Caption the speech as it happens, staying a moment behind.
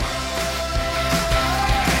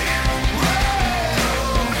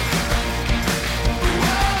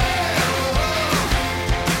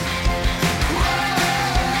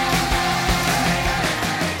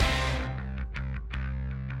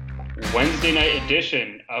Thursday night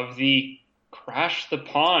edition of the Crash the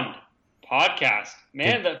Pond podcast.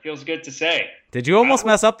 Man, that feels good to say. Did you almost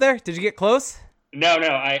mess up there? Did you get close? No.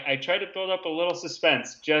 I tried to build up a little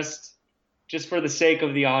suspense just for the sake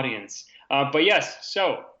of the audience. But yes,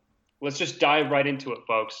 so let's just dive right into it,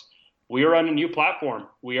 folks. We are on a new platform.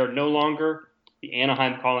 We are no longer the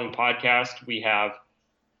Anaheim Calling podcast. We have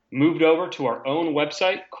moved over to our own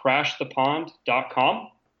website, crashthepond.com,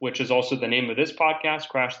 which is also the name of this podcast,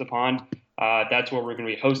 Crash the Pond. That's where we're going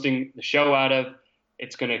to be hosting the show out of.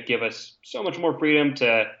 It's going to give us so much more freedom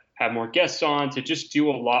to have more guests on, to just do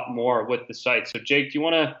a lot more with the site. So, Jake, do you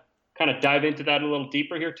want to kind of dive into that a little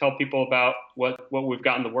deeper here? Tell people about what we've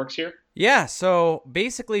got in the works here? Yeah, so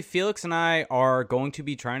basically Felix and I are going to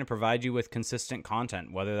be trying to provide you with consistent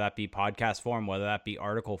content, whether that be podcast form, whether that be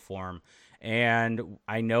article form. And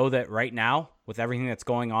I know that right now, with everything that's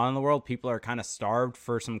going on in the world, people are kind of starved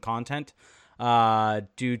for some content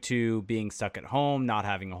due to being stuck at home, not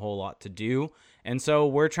having a whole lot to do. And so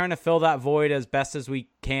we're trying to fill that void as best as we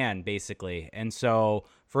can, basically. And so,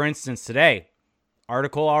 for instance, today,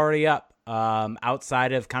 article already up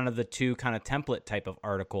outside of kind of the two kind of template type of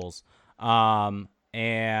articles. And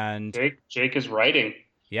Jake is writing.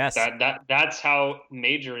 Yes. That's how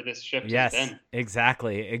major this shift has been.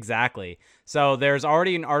 Exactly. So there's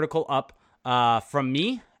already an article up from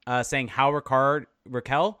me saying how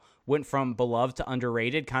Rakell went from beloved to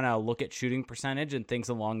underrated, kind of look at shooting percentage and things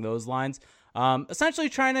along those lines. Essentially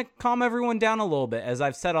trying to calm everyone down a little bit, as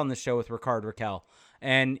I've said on the show with Rickard Rakell.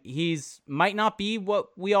 And he's might not be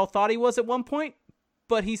what we all thought he was at one point,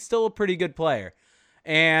 but he's still a pretty good player.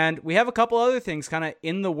 And we have a couple other things kind of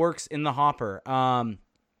in the works, in the hopper.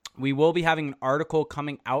 We will be having an article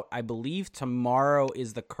coming out, I believe tomorrow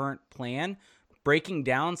is the current plan, breaking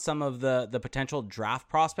down some of the potential draft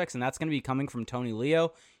prospects, and that's going to be coming from Tony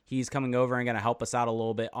Leo. He's coming over and going to help us out a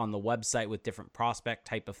little bit on the website with different prospect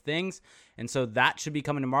type of things. And so that should be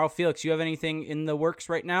coming tomorrow. Felix, you have anything in the works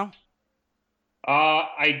right now?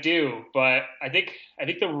 I do, but I think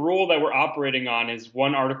the rule that we're operating on is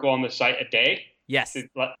one article on the site a day. Yes. To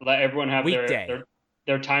let everyone have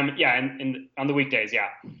their time. Yeah, and on the weekdays, yeah.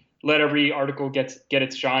 Let every article get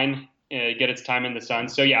its shine, get its time in the sun.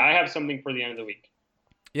 So yeah, I have something for the end of the week.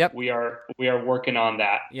 Yep. We are working on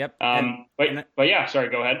that. Yep. But yeah, sorry,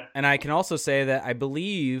 go ahead. And I can also say that I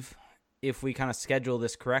believe if we kind of schedule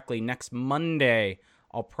this correctly, next Monday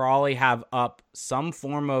I'll probably have up some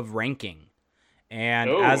form of ranking. And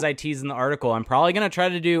as I tease in the article, I'm probably going to try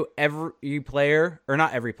to do every kind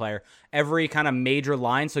of major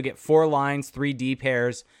line. So get 4 lines, 3 D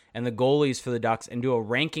pairs, and the goalies for the Ducks, and do a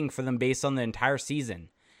ranking for them based on the entire season.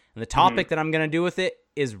 And the topic that I'm going to do with it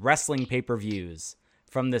is wrestling pay-per-views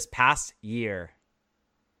from this past year.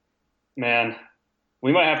 Man,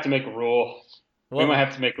 we might have to make a rule. We might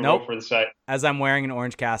have to make a rule for the site. As I'm wearing an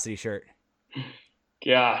Orange Cassidy shirt.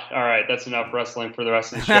 Yeah, all right. That's enough wrestling for the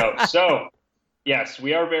rest of the show. So, yes,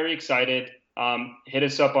 we are very excited. Hit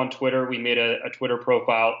us up on Twitter. We made a Twitter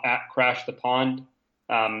profile at Crash the Pond.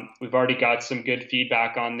 We've already got some good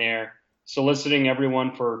feedback on there, soliciting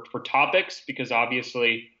everyone for topics, because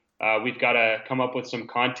obviously we've got to come up with some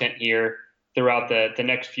content here throughout the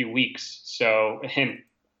next few weeks. So, and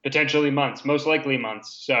potentially months, most likely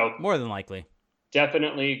months. So more than likely.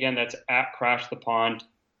 Definitely. Again, that's at Crash the Pond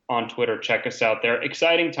on Twitter. Check us out there.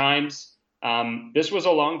 Exciting times. This was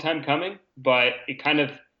a long time coming, but it kind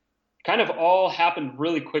of all happened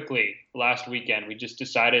really quickly last weekend. We just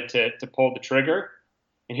decided to pull the trigger,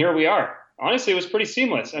 and here we are. Honestly, it was pretty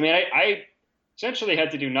seamless. I mean, I essentially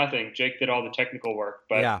had to do nothing. Jake did all the technical work,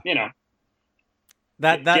 but yeah. You know,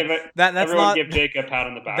 that's everyone not give Jake a pat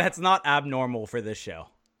on the back. That's not abnormal for this show.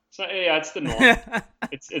 So yeah, it's the norm.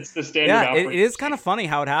 it's the standard. Yeah, it is kind of funny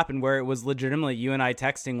how it happened, where it was legitimately you and I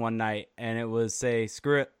texting one night, and it was say,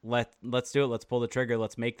 screw it, let's do it, let's pull the trigger,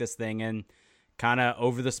 let's make this thing. And kind of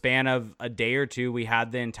over the span of a day or two, we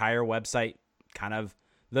had the entire website, kind of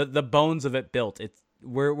the bones of it built.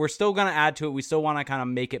 We're still gonna add to it. We still want to kind of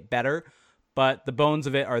make it better, but the bones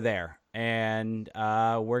of it are there, and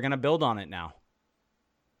we're gonna build on it now.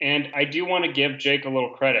 And I do want to give Jake a little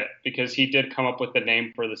credit, because he did come up with the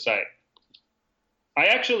name for the site. I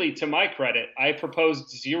actually, to my credit, I proposed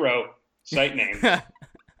 0 site names. I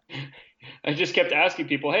just kept asking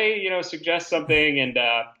people, hey, suggest something. And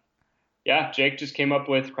yeah, Jake just came up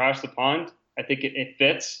with Crash the Pond. I think it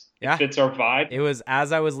fits. Yeah. It fits our vibe. It was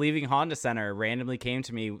as I was leaving Honda Center, it randomly came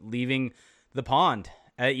to me, leaving the pond.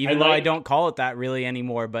 Even though I don't call it that really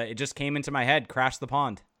anymore, but it just came into my head, Crash the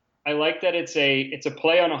Pond. I like that it's a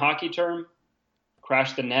play on a hockey term,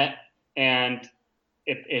 crash the net, and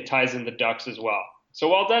it ties in the Ducks as well. So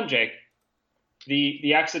well done, Jake.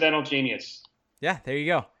 the accidental genius. Yeah, there you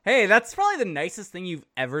go. Hey, that's probably the nicest thing you've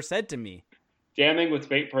ever said to me. Damning with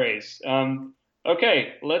faint praise.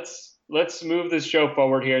 Okay, let's move this show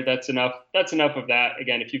forward here. That's enough. That's enough of that.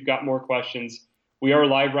 Again, if you've got more questions, we are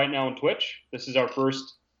live right now on Twitch. This is our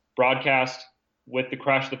first broadcast with the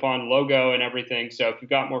Crash the Pond logo and everything. So if you've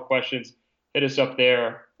got more questions, hit us up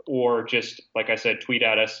there, or just, like I said, tweet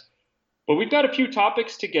at us. But we've got a few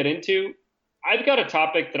topics to get into. I've got a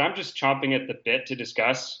topic that I'm just chomping at the bit to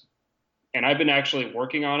discuss, and I've been actually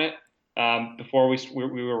working on it before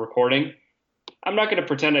we were recording. I'm not going to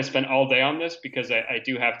pretend I spent all day on this because I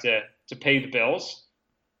do have to pay the bills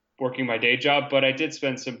working my day job, but I did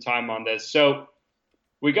spend some time on this. So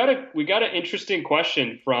we got an interesting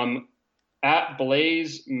question from at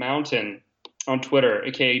Blaze Mountain on Twitter,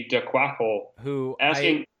 aka DeQuackle, who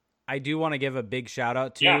asking. I do want to give a big shout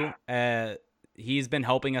out to. Yeah. He's been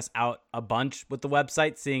helping us out a bunch with the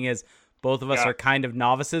website, seeing as both of us are kind of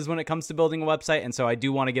novices when it comes to building a website. And so I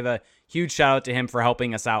do want to give a huge shout out to him for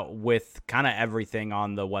helping us out with kind of everything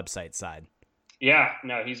on the website side. Yeah,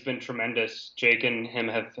 no, he's been tremendous. Jake and him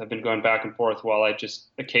have been going back and forth while I just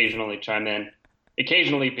occasionally chime in,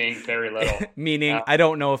 occasionally being very little. Meaning, I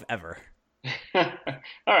don't know if ever. All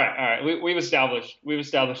right. We've established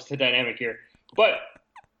the dynamic here. But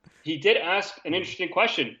he did ask an interesting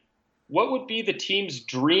question. What would be the team's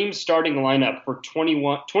dream starting lineup for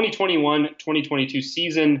 2021-2022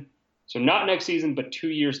 season? So not next season, but 2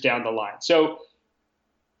 years down the line. So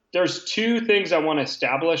there's two things I want to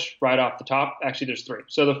establish right off the top. Actually, there's three.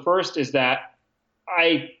 So the first is that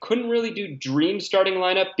I couldn't really do dream starting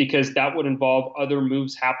lineup because that would involve other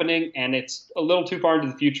moves happening, and it's a little too far into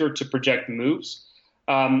the future to project moves.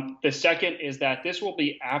 The second is that this will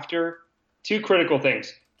be after two critical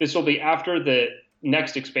things. This will be after the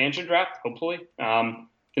next expansion draft, hopefully, the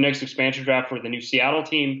next expansion draft for the new Seattle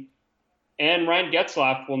team, and Ryan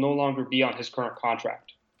Getzlaf will no longer be on his current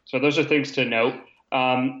contract. So those are things to note.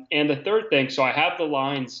 And the third thing, so I have the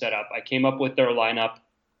lines set up. I came up with their lineup,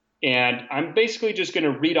 and I'm basically just going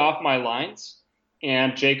to read off my lines,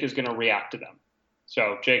 and Jake is going to react to them.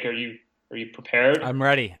 So, Jake, are you prepared? I'm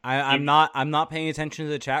ready. I'm not paying attention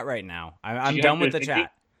to the chat right now. I'm done with the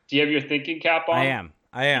chat. Do you have your thinking cap on?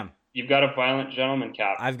 I am. You've got a violent gentleman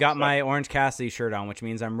cap. I've got my Orange Cassidy shirt on, which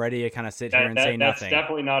means I'm ready to kind of sit here and say nothing. That's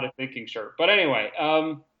definitely not a thinking shirt. But anyway,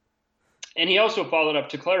 and he also followed up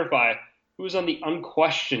to clarify who was on the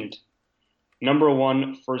unquestioned number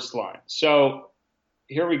one first line. So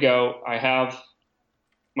here we go. I have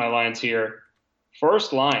my lines here.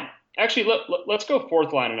 First line. Actually, let's go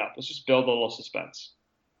fourth line and up. Let's just build a little suspense.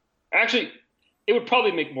 Actually, it would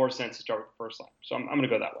probably make more sense to start with the first line. So I'm going to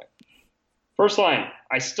go that way. First line,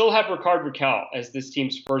 I still have Rickard Rakell as this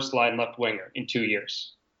team's first line left winger in 2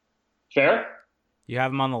 years. Fair? You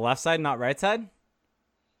have him on the left side, not right side?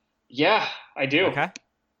 Yeah, I do. Okay.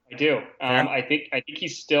 I do. I think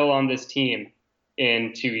he's still on this team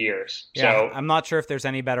in 2 years. Yeah, so I'm not sure if there's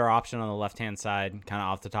any better option on the left-hand side, kind of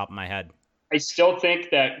off the top of my head. I still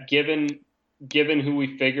think that given who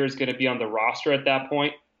we figure is going to be on the roster at that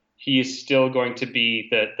point, he is still going to be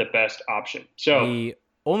the best option. So the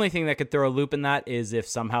only thing that could throw a loop in that is if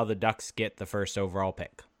somehow the Ducks get the first overall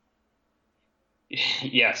pick.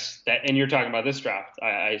 Yes, and you're talking about this draft,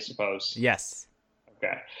 I suppose. Yes.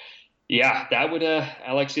 Okay. Yeah, that would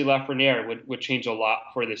Alexis Lafreniere would change a lot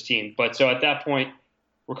for this team. But so at that point,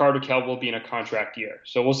 Rickard Rakell will be in a contract year.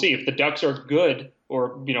 So we'll see if the Ducks are good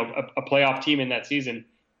or a playoff team in that season.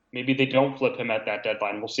 Maybe they don't flip him at that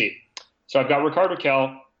deadline. We'll see. So I've got Rickard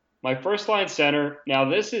Rakell, my first line center. Now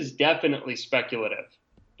this is definitely speculative,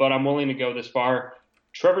 but I'm willing to go this far.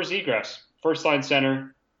 Trevor Zegras, first line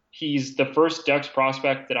center. He's the first Ducks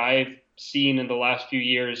prospect that I've seen in the last few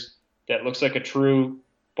years that looks like a true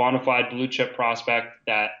bona fide blue chip prospect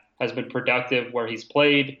that has been productive where he's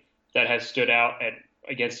played, that has stood out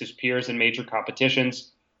against his peers in major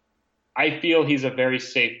competitions. I feel he's a very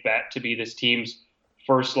safe bet to be this team's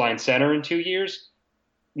first line center in 2 years.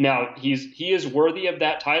 Now, he is worthy of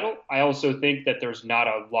that title. I also think that there's not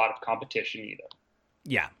a lot of competition either.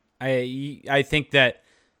 Yeah, I think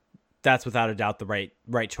that's without a doubt the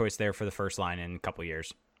right choice there for the first line in a couple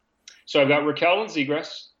years. So I've got Rakell and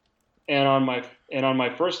Zegras, and on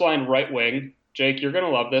my first line right wing, Jake, you're gonna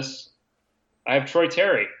love this. I have Troy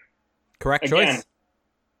Terry. Correct choice.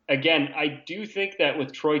 Again, I do think that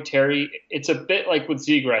with Troy Terry, it's a bit like with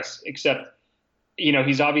Zegras, except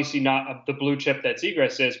he's obviously not the blue chip that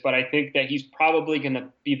Zegras is, but I think that he's probably going to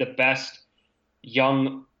be the best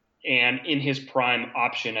young and in his prime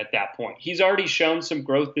option at that point. He's already shown some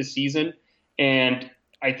growth this season, and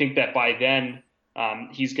I think that by then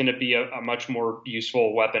he's going to be a much more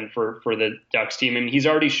useful weapon for the Ducks team. And he's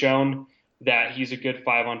already shown that he's a good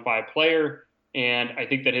 5-on-5 player. And I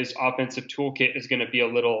think that his offensive toolkit is going to be a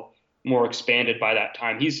little more expanded by that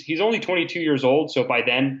time. He's only 22 years old, so by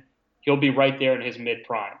then he'll be right there in his mid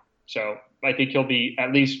prime. So I think he'll be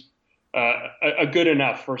at least a good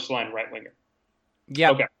enough first line right winger.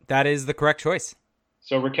 Yeah, okay. That is the correct choice.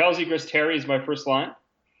 So Raquel Zegras-Terry is my first line.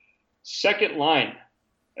 Second line,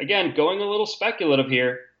 again, going a little speculative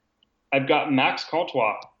here, I've got Max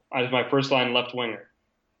Comtois as my first line left winger.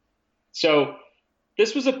 So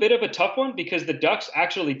this was a bit of a tough one because the Ducks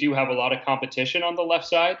actually do have a lot of competition on the left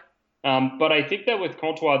side. But I think that with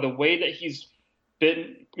Comtois, the way that he's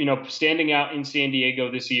been, standing out in San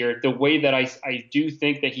Diego this year, the way that I do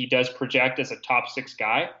think that he does project as a top 6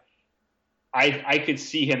 guy, I could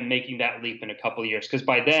see him making that leap in a couple of years because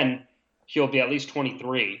by then he'll be at least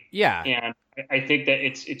 23. Yeah. And I think that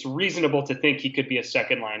it's reasonable to think he could be a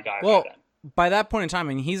second line guy well, by then. By that point in time,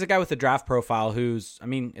 he's a guy with a draft profile who's,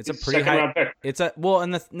 it's a pretty high round pick.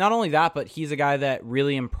 Not only that, but he's a guy that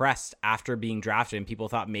really impressed after being drafted, and people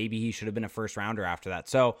thought maybe he should have been a first rounder after that.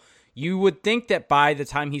 So you would think that by the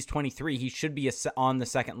time he's 23, he should be on the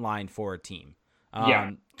second line for a team.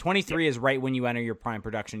 23 is right when you enter your prime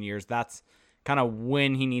production years. That's kind of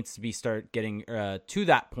when he needs to start getting to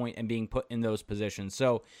that point and being put in those positions.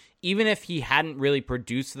 So even if he hadn't really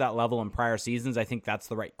produced to that level in prior seasons, I think that's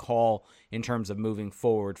the right call in terms of moving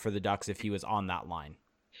forward for the Ducks if he was on that line.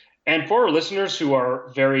 And for our listeners who are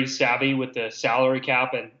very savvy with the salary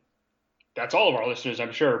cap, and that's all of our listeners,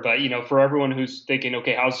 I'm sure, but for everyone who's thinking,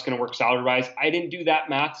 okay, how's this going to work salary-wise? I didn't do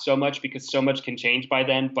that math so much because so much can change by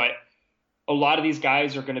then, but a lot of these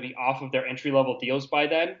guys are going to be off of their entry-level deals by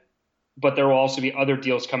then. But there will also be other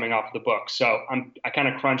deals coming off the books. So I kind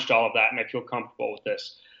of crunched all of that, and I feel comfortable with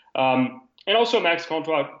this. And also Max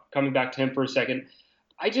Comtois, coming back to him for a second,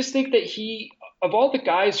 I just think that he, of all the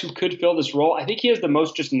guys who could fill this role, I think he has the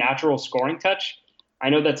most just natural scoring touch. I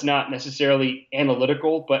know that's not necessarily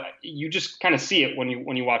analytical, but you just kind of see it when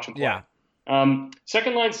you watch him play. Yeah.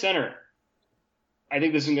 Second line center, I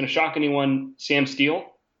think this isn't going to shock anyone, Sam Steele.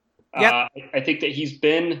 Yep. I think that he's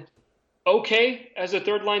been okay as a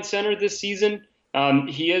third line center this season.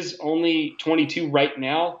 He is only 22 right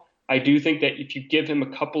now. I do think that if you give him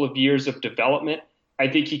a couple of years of development, I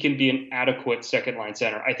think he can be an adequate second line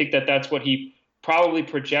center. I think that that's what he probably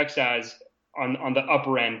projects as on the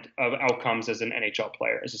upper end of outcomes as an NHL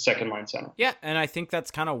player, as a second line center. Yeah, and I think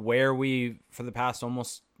that's kind of where for the past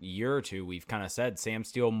almost year or two, we've kind of said Sam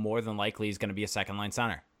Steele more than likely is going to be a second line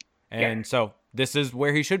center. And so this is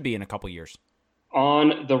where he should be in a couple years.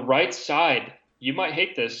 On the right side, you might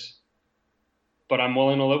hate this, but I'm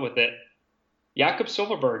willing to live with it. Jakob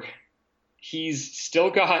Silfverberg, he's still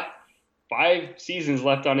got 5 seasons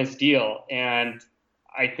left on his deal, and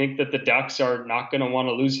I think that the Ducks are not going to want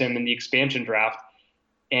to lose him in the expansion draft.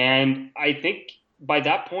 And I think by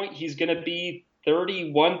that point, he's going to be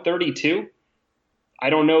 31, 32. I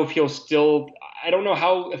don't know if I don't know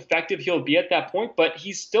how effective he'll be at that point, but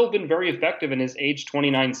he's still been very effective in his age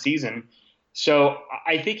 29 season. So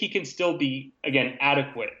I think he can still be, again,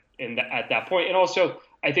 adequate at that point. And also,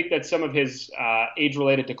 I think that some of his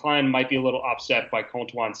age-related decline might be a little offset by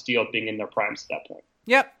Comtois and Steele being in their primes at that point.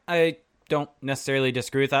 Yep, I don't necessarily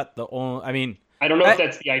disagree with that. I don't know if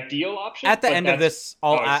that's the ideal option. At the end of this,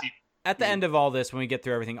 at the end of all this, when we get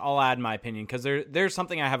through everything, I'll add my opinion because there's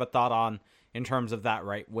something I have a thought on in terms of that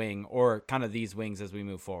right wing or kind of these wings as we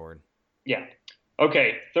move forward. Yeah.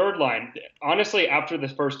 Okay, third line. Honestly, after the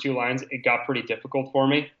first 2 lines, it got pretty difficult for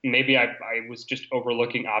me. Maybe I was just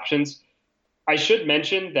overlooking options. I should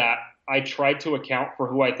mention that I tried to account for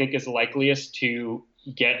who I think is likeliest to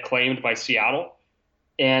get claimed by Seattle.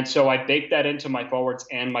 And so I baked that into my forwards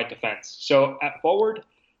and my defense. So at forward,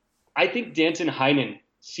 I think Danton Heinen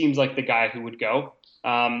seems like the guy who would go.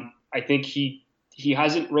 I think he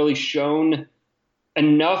hasn't really shown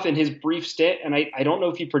enough in his brief stint, and I don't know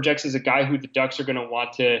if he projects as a guy who the Ducks are going to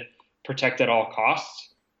want to protect at all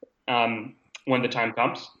costs when the time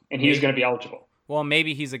comes, and he's going to be eligible. Well,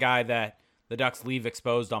 maybe he's a guy that the Ducks leave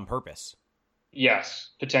exposed on purpose.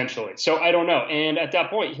 Yes, potentially. So I don't know. And at that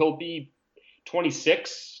point, he'll be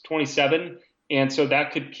 26, 27, and so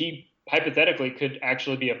he hypothetically could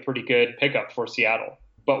actually be a pretty good pickup for Seattle,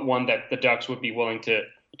 but one that the Ducks would be willing to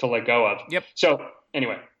let go of. Yep. So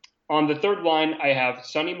anyway, on the third line, I have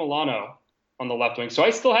Sonny Milano on the left wing. So I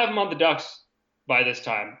still have him on the Ducks by this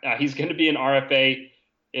time. He's going to be an RFA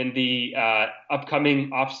in the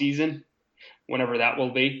upcoming offseason, whenever that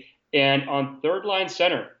will be. And on third line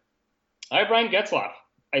center, I have Ryan Getzlaf.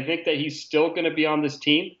 I think that he's still going to be on this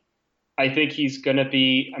team. I think he's going to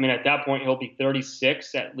be, I mean, at that point, he'll be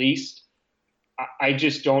 36 at least. I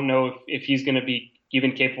just don't know if he's going to be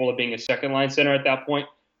even capable of being a second line center at that point.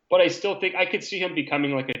 But I still think I could see him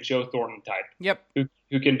becoming like a Joe Thornton type. Yep.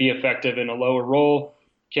 Who can be effective in a lower role,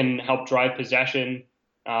 can help drive possession,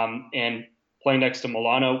 and play next to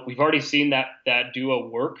Milano. We've already seen that duo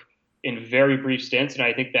work in very brief stints, and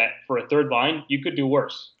I think that for a third line, you could do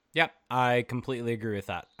worse. Yep, I completely agree with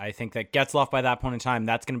that. I think that Getzlaf by that point in time,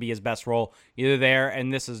 that's going to be his best role, either there,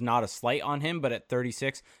 and this is not a slight on him, but at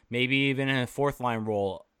 36, maybe even in a fourth line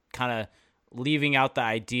role, kind of leaving out the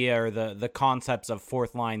idea or the concepts of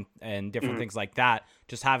fourth line and different things like that,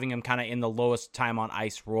 just having him kind of in the lowest time on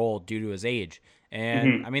ice role due to his age.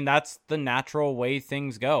 And I mean, that's the natural way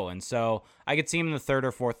things go. And so I could see him in the third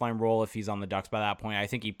or fourth line role if he's on the Ducks by that point. I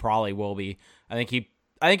think he probably will be. I think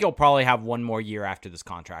he'll probably have one more year after this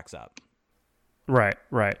contract's up. Right.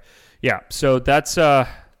 Yeah. So that's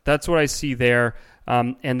what I see there.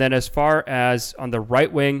 And then as far as on the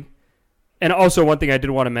right wing, and also one thing I did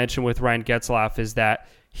want to mention with Ryan Getzlaf is that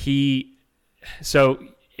so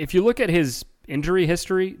if you look at his injury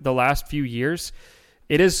history the last few years,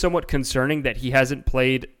 it is somewhat concerning that he hasn't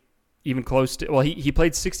played even close to, well, he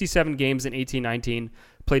played 67 games in 18-19,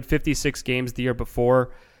 played 56 games the year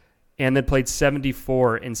before, and then played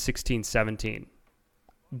 74 in 16-17.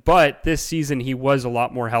 But this season, he was a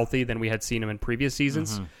lot more healthy than we had seen him in previous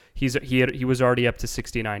seasons. He was already up to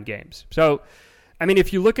 69 games. So, I mean,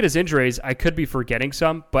 if you look at his injuries, I could be forgetting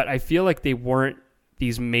some, but I feel like they weren't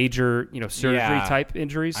these major, surgery type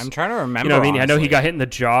injuries. I'm trying to remember. You know what I mean? Honestly. I know he got hit in the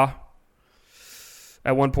jaw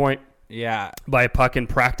at one point. Yeah. By a puck in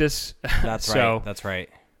practice. That's right. That's right.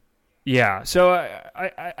 Yeah. So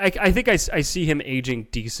I think I see him aging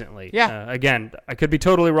decently. Yeah. Again, I could be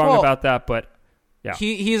totally wrong about that, but yeah.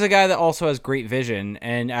 He's a guy that also has great vision,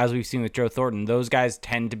 and as we've seen with Joe Thornton, those guys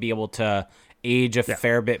tend to be able to age a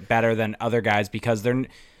fair bit better than other guys because they're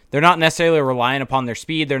not necessarily reliant upon their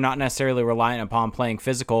speed. They're not necessarily reliant upon playing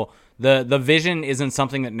physical. The vision isn't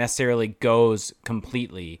something that necessarily goes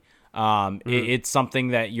completely. It's something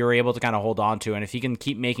that you're able to kind of hold on to, and if he can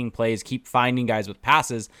keep making plays, keep finding guys with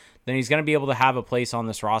passes, then he's going to be able to have a place on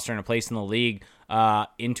this roster and a place in the league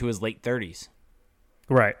into his late 30s.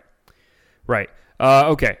 Right.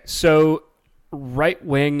 Okay, so right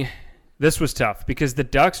wing, this was tough because the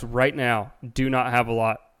Ducks right now do not have a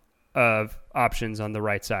lot of options on the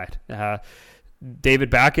right side.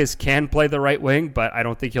 David Backes can play the right wing, but I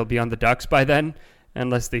don't think he'll be on the Ducks by then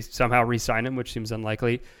unless they somehow re-sign him, which seems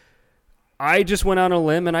unlikely. I just went on a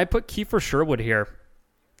limb and I put Kiefer Sherwood here.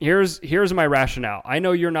 Here's my rationale. I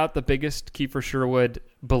know you're not the biggest Kiefer Sherwood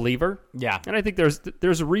believer. Yeah. And I think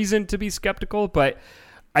there's a reason to be skeptical, but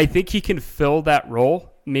I think he can fill that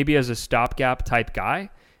role maybe as a stopgap type guy.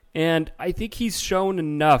 And I think he's shown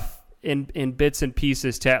enough in bits and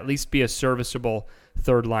pieces to at least be a serviceable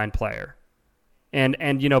third line player. And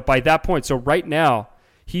by that point, so right now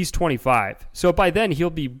he's 25. So by then he'll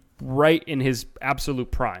be right in his absolute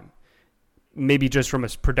prime. Maybe just from a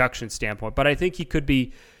production standpoint, but I think he could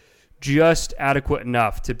be just adequate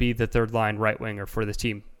enough to be the third line right winger for this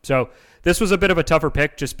team. So this was a bit of a tougher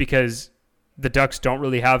pick just because the Ducks don't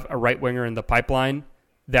really have a right winger in the pipeline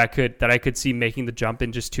that I could see making the jump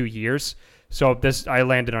in just 2 years. So I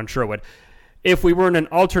landed on Sherwood. If we were in an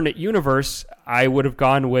alternate universe, I would have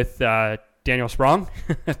gone with Daniel Sprong,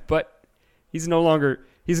 but he's no longer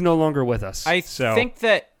with us. I think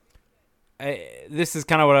that this is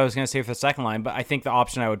kind of what I was going to say for the second line, but I think the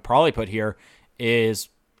option I would probably put here is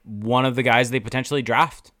one of the guys they potentially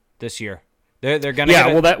draft this year. They're going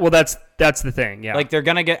to that's the thing. Yeah. Like they're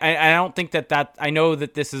going to get, I don't think that I know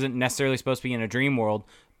that this isn't necessarily supposed to be in a dream world,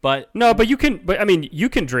 but no, but you can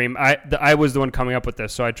dream. I was the one coming up with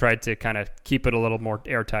this, so I tried to kind of keep it a little more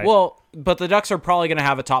airtight. Well, but the Ducks are probably going to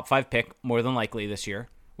have a top 5 pick more than likely this year,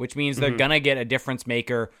 which means they're going to get a difference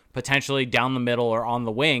maker potentially down the middle or on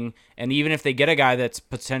the wing. And even if they get a guy that's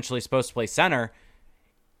potentially supposed to play center,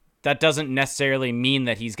 that doesn't necessarily mean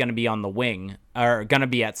that he's going to be on the wing or going to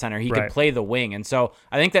be at center. He could play the wing. And so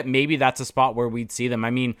I think that maybe that's a spot where we'd see them.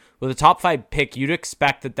 I mean, with a top 5 pick, you'd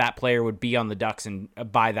expect that player would be on the Ducks and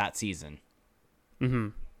by that season. Mm-hmm.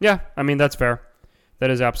 Yeah, I mean, that's fair.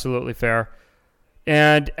 That is absolutely fair.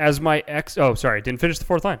 And as my didn't finish the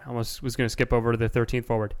fourth line. I almost was going to skip over to the 13th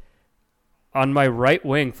forward. On my right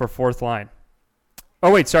wing for fourth line.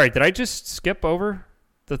 Oh, wait, sorry. Did I just skip over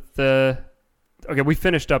the Okay, we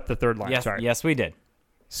finished up the third line. Yes, sorry. Yes, we did.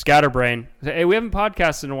 Scatterbrain. Hey, we haven't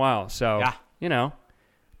podcasted in a while, so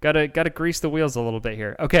gotta grease the wheels a little bit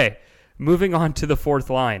here. Okay, moving on to the fourth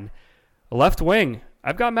line. Left wing.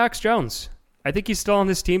 I've got Max Jones. I think he's still on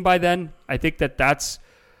this team by then. I think that's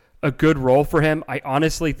a good role for him. I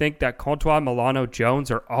honestly think that Comtois, Milano,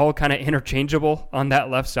 Jones are all kind of interchangeable on that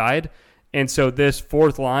left side. And so this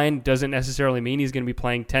fourth line doesn't necessarily mean he's going to be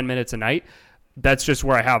playing 10 minutes a night. That's just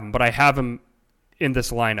where I have him. But I have him in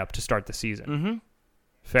this lineup to start the season. Mm-hmm.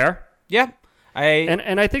 Fair? Yeah.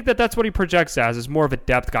 And I think that that's what he projects as, is more of a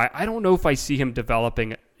depth guy. I don't know if I see him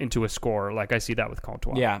developing into a scorer like I see that with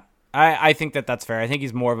Comtois. Yeah. I think that that's fair. I think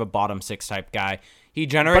he's more of a bottom six type guy.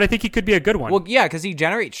 But I think he could be a good one. Well, yeah, because he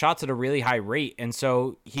generates shots at a really high rate, and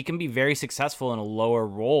so he can be very successful in a lower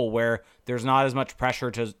role where there's not as much pressure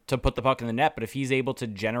to put the puck in the net. But if he's able to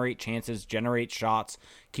generate chances, generate shots,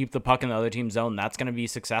 keep the puck in the other team's zone, that's going to be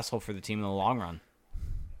successful for the team in the long run.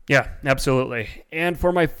 Yeah, absolutely. And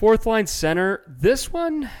for my fourth line center, this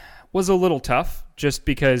one was a little tough just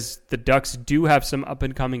because the Ducks do have some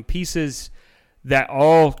up-and-coming pieces that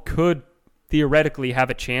all could theoretically have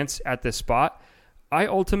a chance at this spot. I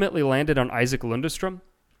ultimately landed on Isaac Lundestrom.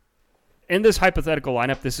 In this hypothetical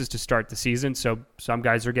lineup, this is to start the season, so some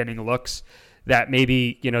guys are getting looks that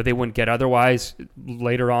maybe, they wouldn't get otherwise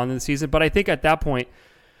later on in the season. But I think at that point,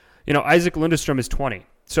 Isaac Lundestrom is 20.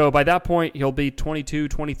 So by that point, he'll be 22,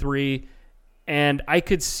 23, and I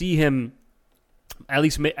could see him at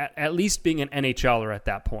least being an NHLer at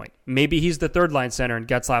that point. Maybe he's the third line center and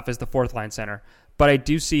Getzlaf is the fourth line center, but I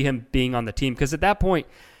do see him being on the team because at that point,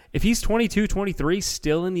 if he's 22, 23,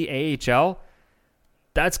 still in the AHL,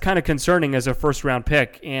 that's kind of concerning as a first-round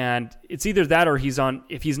pick. And it's either that or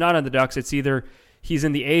if he's not on the Ducks, it's either he's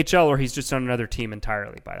in the AHL or he's just on another team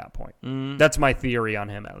entirely by that point. That's my theory on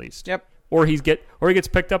him, at least. Yep. Or he gets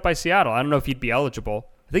picked up by Seattle. I don't know if he'd be eligible.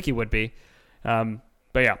 I think he would be. But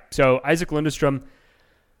yeah, so Isaac Lundestrom,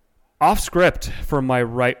 off script for my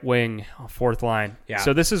right wing fourth line. Yeah.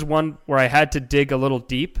 So this is one where I had to dig a little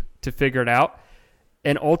deep to figure it out.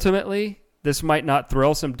 And ultimately, this might not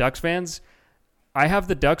thrill some Ducks fans. I have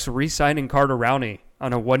the Ducks re-signing Carter Rowney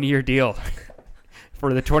on a one-year deal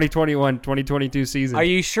for the 2021-2022 season. Are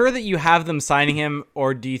you sure that you have them signing him,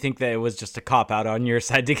 or do you think that it was just a cop-out on your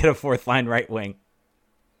side to get a fourth-line right wing?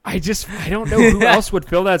 I don't know who else would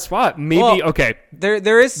fill that spot. Maybe, okay.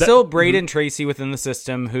 There is still Braden Tracy within the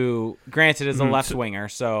system who, granted, is a left winger,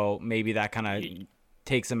 so maybe that kind of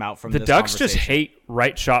takes him out from this Ducks conversation. just hate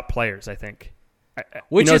right shot players, I think.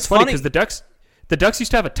 Which is it's funny funny because the Ducks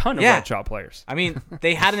used to have a ton of right shot players. I mean,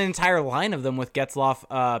 they had an entire line of them with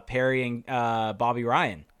Getzlaf, Perry, and Bobby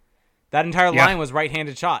Ryan. That entire line was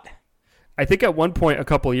right-handed shot. I think at one point a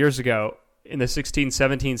couple of years ago in the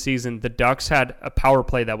 16-17 season, the Ducks had a power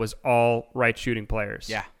play that was all right shooting players.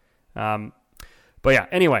 Yeah. But yeah,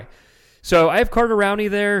 anyway. So I have Carter Rowney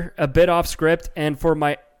there, a bit off script, and for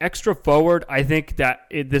my extra forward, I think that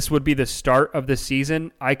this would be the start of the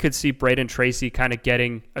season. I could see Braden Tracy kind of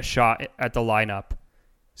getting a shot at the lineup.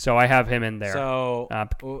 So I have him in there. So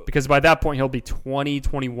because by that point, he'll be 20,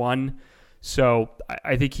 21. So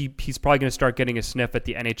I think he's probably going to start getting a sniff at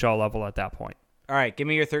the NHL level at that point. All right, give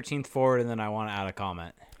me your 13th forward, and then I want to add a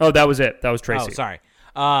comment. Oh, that was it. That was Tracy. Oh, sorry.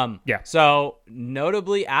 Yeah. So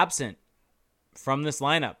notably absent from this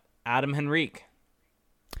lineup, Adam Henrique.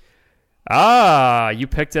 You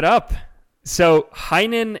picked it up. So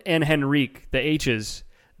Heinen and Henrique, the H's,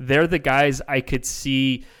 they're the guys I could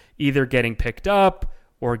see either getting picked up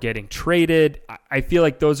or getting traded. I feel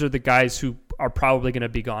like those are the guys who are probably going to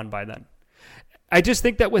be gone by then. I just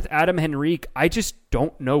think that with Adam Henrique, I just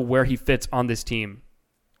don't know where he fits on this team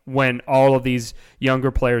when all of these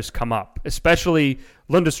younger players come up, especially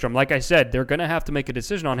Lundestrom. Like I said, they're going to have to make a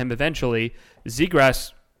decision on him eventually.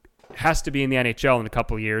 Zegras has to be in the NHL in a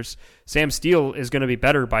couple of years. Sam Steele is going to be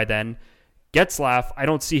better by then. Getzlaf, I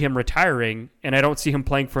don't see him retiring, and I don't see him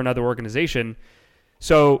playing for another organization.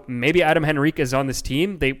 So maybe Adam Henrique is on this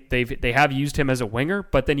team. They have used him as a winger,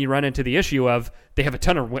 but then you run into the issue of they have a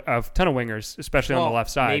ton of wingers, especially on the left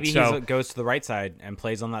side. Maybe he goes to the right side and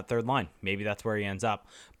plays on that third line. Maybe that's where he ends up.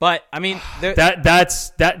 But I mean,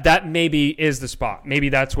 that maybe is the spot. Maybe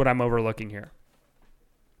that's what I'm overlooking here.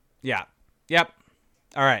 Yeah. Yep.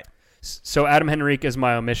 All right. So Adam Henrique is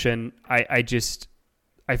my omission. I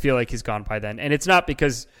feel like he's gone by then, and it's not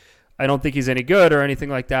because I don't think he's any good or anything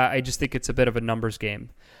like that. I just think it's a bit of a numbers game.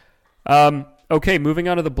 Okay, moving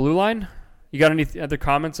on to the blue line. You got any other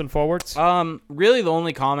comments on forwards? Really the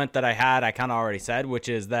only comment that I had, I kind of already said, which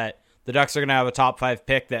is that the Ducks are going to have a top 5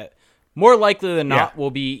 pick that more likely than not will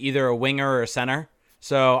be either a winger or a center.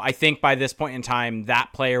 So I think by this point in time, that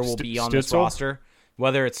player will be on this roster.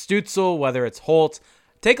 Whether it's Stützle, whether it's Holt.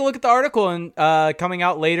 Take a look at the article and coming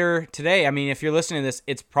out later today. I mean, if you're listening to this,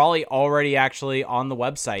 it's probably already actually on the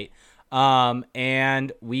website.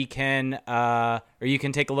 And we can, or you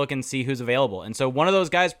can take a look and see who's available. And so one of those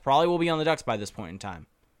guys probably will be on the Ducks by this point in time.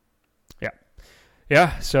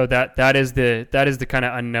 Yeah, so that is the kind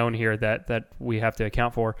of unknown here that we have to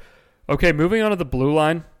account for. Okay, moving on to the blue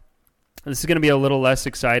line. This is going to be a little less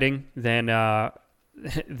exciting than the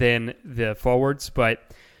forwards, but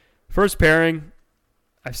first pairing,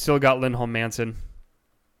 I've still got Lindholm Manson.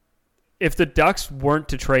 If the Ducks weren't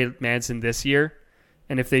to trade Manson this year,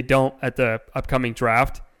 and if they don't at the upcoming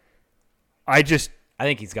draft, I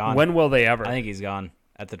think he's gone. When will they ever? I think he's gone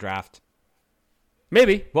at the draft.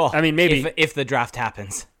 Maybe. Well, I mean, maybe if the draft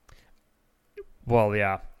happens. Well,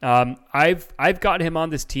 yeah. I've got him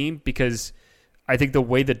on this team because I think the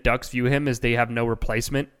way the Ducks view him is they have no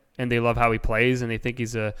replacement, and they love how he plays, and they think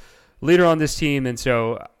he's a leader on this team, and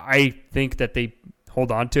so I think that they hold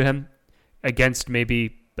on to him against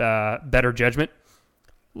maybe better judgment.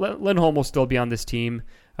 Lindholm will still be on this team.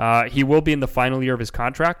 He will be in the final year of his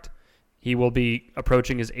contract. He will be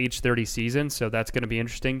approaching his age 30 season, so that's going to be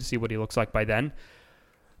interesting to see what he looks like by then.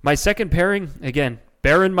 My second pairing, again,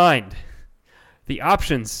 bear in mind, the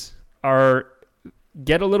options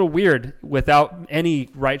get a little weird without any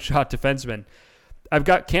right shot defenseman. I've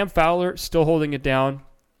got Cam Fowler still holding it down.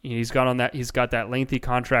 He's got that lengthy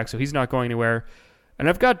contract, so he's not going anywhere. And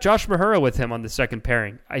I've got Josh Mahura with him on the second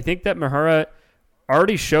pairing. I think that Mahura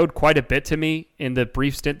already showed quite a bit to me in the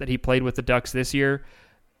brief stint that he played with the Ducks this year.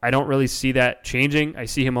 I don't really see that changing. I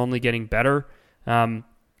see him only getting better.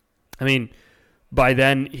 By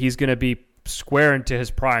then, he's going to be square into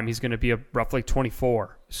his prime. He's going to be roughly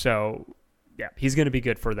 24. So, yeah, he's going to be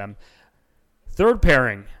good for them. Third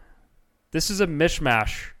pairing. This is a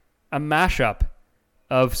mishmash, a mashup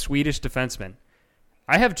of Swedish defensemen.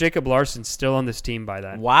 I have Jacob Larson still on this team by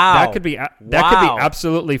then. Wow. That could be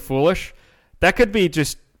absolutely foolish. That could be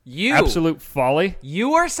just absolute folly.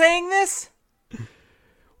 You are saying this?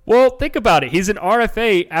 Well, think about it. He's an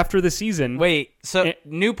RFA after the season. Wait, so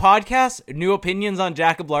new podcast, new opinions on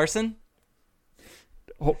Jacob Larson?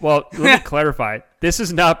 Well, let me clarify. This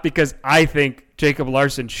is not because I think Jacob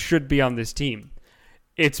Larson should be on this team.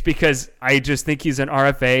 It's because I just think he's an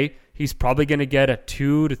RFA. He's probably going to get a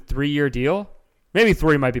 2 to 3 year deal. Maybe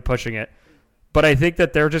 3 might be pushing it. But I think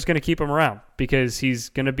that they're just going to keep him around because he's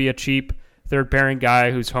going to be a cheap third pairing guy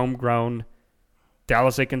who's homegrown.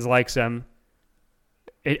 Dallas Eakins likes him.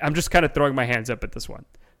 I'm just kind of throwing my hands up at this one.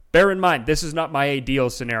 Bear in mind, this is not my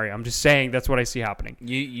ideal scenario. I'm just saying that's what I see happening.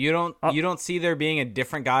 You don't see there being a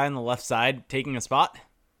different guy on the left side taking a spot?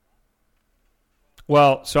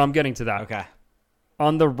 Well, so I'm getting to that. Okay.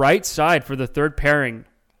 On the right side for the third pairing,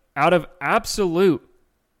 out of absolute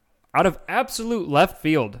left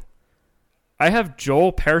field, I have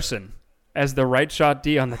Joel Persson as the right shot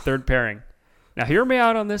D on the third pairing. Now, hear me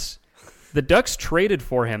out on this. The Ducks traded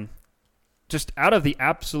for him just out of the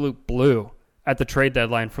absolute blue at the trade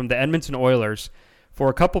deadline from the Edmonton Oilers for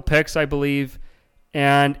a couple picks, I believe,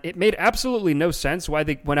 and it made absolutely no sense why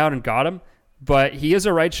they went out and got him, but he is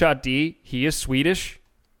a right shot D. He is Swedish.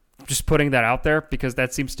 Just putting that out there because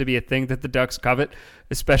that seems to be a thing that the Ducks covet,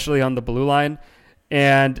 especially on the blue line.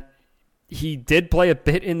 And he did play a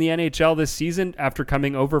bit in the NHL this season after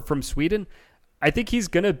coming over from Sweden. I think he's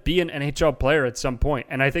going to be an NHL player at some point,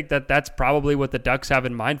 and I think that that's probably what the Ducks have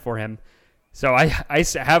in mind for him. So I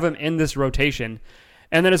have him in this rotation.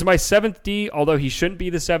 And then as my 7th D, although he shouldn't be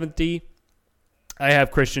the 7th D, I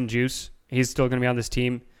have Christian Djoos. He's still going to be on this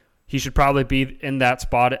team. He should probably be in that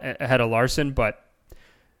spot ahead of Larson, but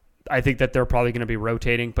I think that they're probably going to be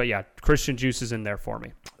rotating. But yeah, Christian Djoos is in there for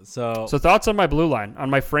me. So thoughts on my blue line, on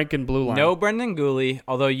my Franken blue line? No Brendan Gooley,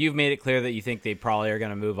 although you've made it clear that you think they probably are going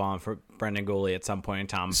to move on for Brendan Gooley at some point in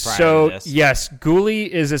time prior to this. Yes,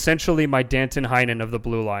 Gooley is essentially my Danton Heinen of the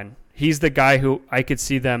blue line. He's the guy who I could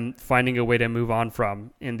see them finding a way to move on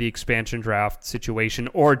from in the expansion draft situation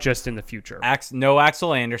or just in the future. No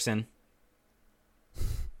Axel Anderson.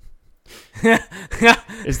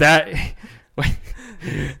 Is that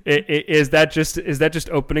just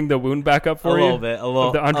opening the wound back up for you? A little bit.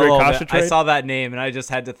 The Andre Kasha trade? I saw that name and I just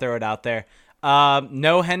had to throw it out there.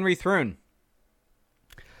 No Henry Thrun.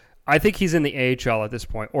 I think he's in the AHL at this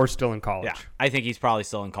point or still in college. Yeah, I think he's probably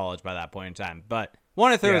still in college by that point in time, but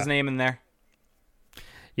want to throw his name in there.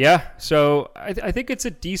 Yeah, so I think it's a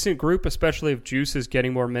decent group, especially if Djoos is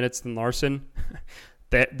getting more minutes than Larson.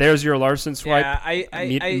 There's your Larson swipe.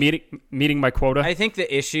 Yeah, meeting my quota. I think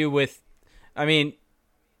the issue with,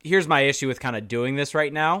 here's my issue with kind of doing this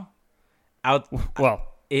right now. The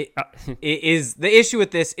issue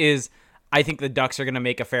with this is I think the Ducks are going to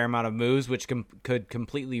make a fair amount of moves, which could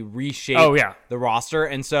completely reshape the roster,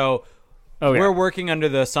 and so. We're working under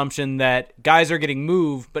the assumption that guys are getting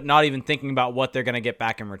moved, but not even thinking about what they're going to get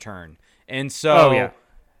back in return. And so,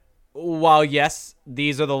 while yes,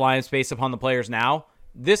 these are the lines based upon the players now,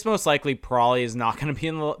 this most likely probably is not going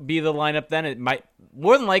to be the lineup then. It might,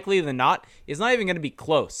 more than likely than not, it's not even going to be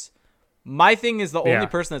close. My thing is the only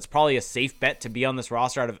person that's probably a safe bet to be on this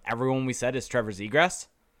roster out of everyone we said is Trevor Zegras.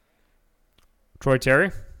 Troy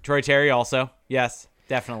Terry? Troy Terry also. Yes,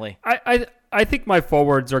 definitely. I think my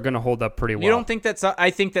forwards are going to hold up pretty well. You don't think that?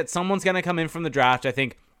 I think that someone's going to come in from the draft. I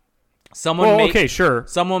think someone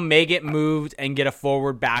may get moved and get a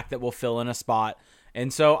forward back that will fill in a spot.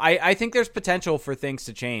 And so I think there's potential for things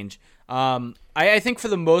to change. I think for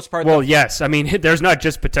the most part... Well, yes. I mean, there's not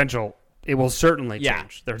just potential. It will certainly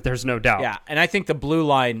change. There's no doubt. Yeah, and I think the blue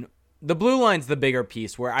line's the bigger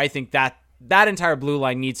piece where I think that entire blue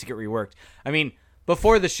line needs to get reworked. I mean,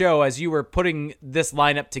 before the show, as you were putting this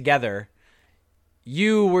lineup together,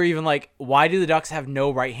 you were even like, why do the Ducks have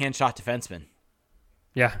no right-hand shot defenseman?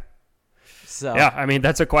 Yeah. So yeah, I mean,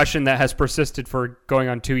 that's a question that has persisted for going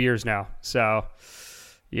on 2 years now. So...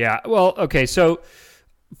 yeah, well, okay, so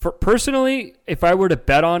personally, if I were to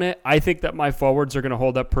bet on it, I think that my forwards are going to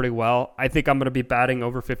hold up pretty well. I think I'm going to be batting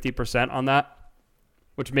over 50% on that,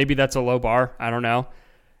 which maybe that's a low bar. I don't know.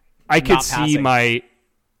 I could see my...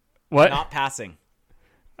 What? Not passing.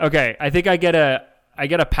 Okay, I think I get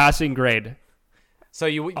a passing grade. So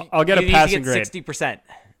I'll get a passing grade. 60%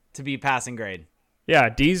 to be passing grade. Yeah,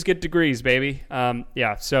 D's get degrees, baby.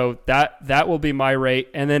 Yeah, so that will be my rate.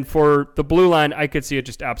 And then for the blue line, I could see it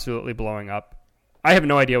just absolutely blowing up. I have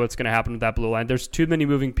no idea what's going to happen with that blue line. There's too many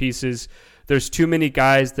moving pieces. There's too many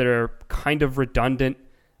guys that are kind of redundant.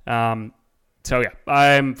 So yeah,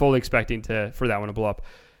 I'm fully expecting for that one to blow up.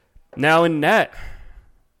 Now in net,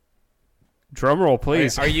 drum roll,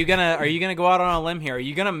 please. Are you gonna go out on a limb here? Are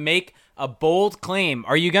you gonna make a bold claim?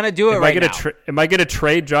 Are you gonna do it right now? Am I gonna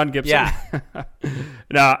trade John Gibson? Yeah.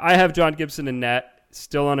 No, I have John Gibson in net,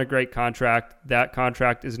 still on a great contract. That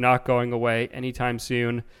contract is not going away anytime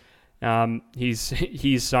soon.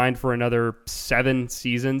 He's signed for another 7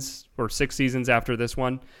 seasons or 6 seasons after this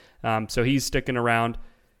one. So he's sticking around.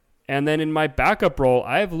 And then in my backup role,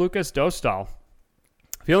 I have Lucas Dostal.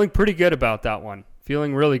 Feeling pretty good about that one.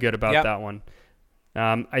 Feeling really good about that one.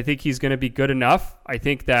 I think he's going to be good enough. I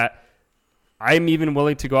think that I'm even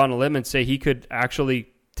willing to go on a limb and say he could actually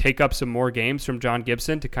take up some more games from John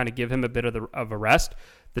Gibson to kind of give him a bit of a rest.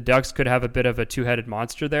 The Ducks could have a bit of a two-headed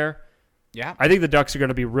monster there. Yeah. I think the Ducks are going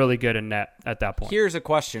to be really good in net at that point. Here's a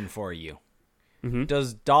question for you. Mm-hmm.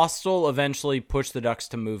 Does Dostal eventually push the Ducks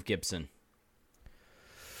to move Gibson?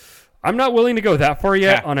 I'm not willing to go that far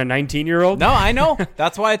yet on a 19-year-old. No, I know.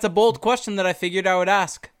 That's why it's a bold question that I figured I would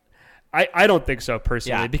ask. I don't think so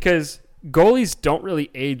personally because goalies don't really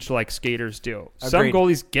age like skaters do. Agreed. Some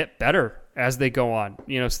goalies get better as they go on.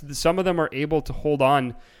 You know, some of them are able to hold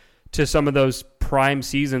on to some of those prime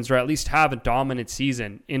seasons or at least have a dominant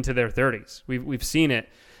season into their 30s. We've seen it.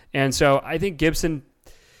 And so I think Gibson,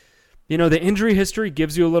 you know, the injury history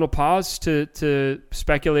gives you a little pause to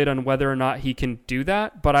speculate on whether or not he can do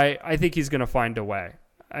that, but I think he's going to find a way.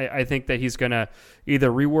 I think that he's going to either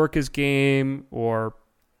rework his game or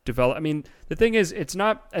develop. I mean, the thing is, it's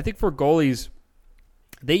not, I think for goalies,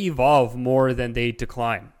 they evolve more than they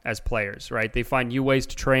decline as players, right? They find new ways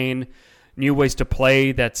to train, new ways to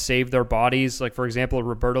play that save their bodies. Like, for example,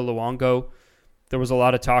 Roberto Luongo, there was a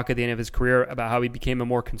lot of talk at the end of his career about how he became a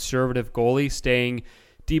more conservative goalie, staying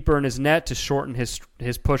deeper in his net to shorten his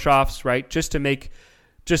push-offs, right? Just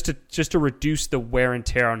to reduce the wear and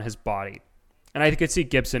tear on his body. And I could see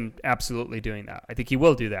Gibson absolutely doing that. I think he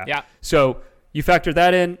will do that. Yeah. So you factor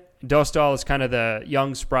that in. Dostal is kind of the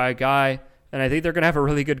young, spry guy, and I think they're going to have a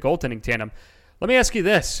really good goaltending tandem. Let me ask you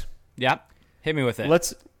this. Yeah. Hit me with it.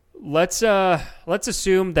 Let's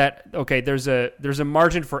assume that there's a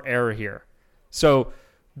margin for error here. So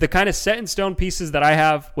the kind of set in stone pieces that I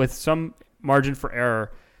have with some margin for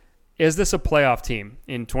error, is this a playoff team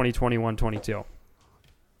in 2021-22?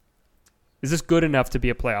 Is this good enough to be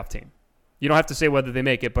a playoff team? You don't have to say whether they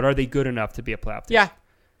make it, but are they good enough to be a playoff team? Yeah.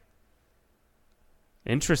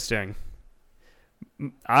 Interesting.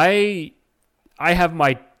 I have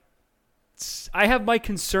my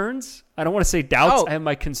concerns. I don't want to say doubts. I have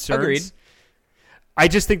my concerns. Agreed. I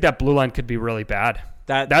just think that blue line could be really bad.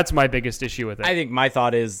 That's my biggest issue with it. I think my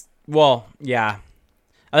thought is, well, yeah.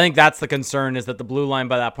 I think that's the concern, is that the blue line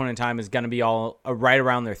by that point in time is going to be all right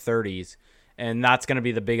around their 30s, and that's going to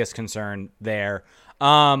be the biggest concern there.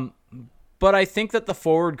 But I think that the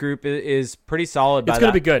forward group is pretty solid. It's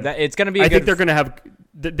going to be good. It's going to be. I think they're going to have.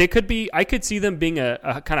 They could be. I could see them being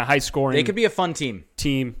a kind of high scoring. They could be a fun team.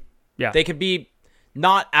 Yeah. They could be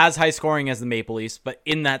not as high scoring as the Maple Leafs, but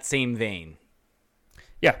in that same vein.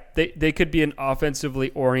 Yeah, they could be an offensively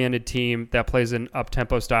oriented team that plays an up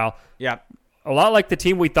tempo style. Yeah. a lot like the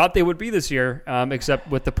team we thought they would be this year, except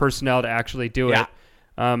with the personnel to actually do it.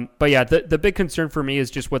 But yeah, the big concern for me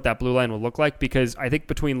is just what that blue line will look like, because I think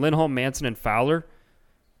between Lindholm, Manson, and Fowler,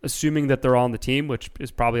 assuming that they're all on the team, which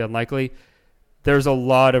is probably unlikely, there's a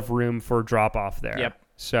lot of room for drop-off there. Yep.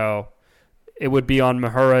 So it would be on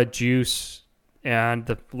Mahura, Juice, and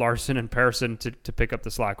the Larson and Persson to pick up the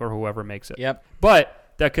slack, or whoever makes it. Yep.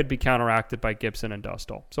 But that could be counteracted by Gibson and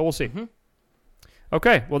Dustal. So we'll see. Mm-hmm.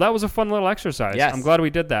 Okay, well, that was a fun little exercise. Yes. I'm glad we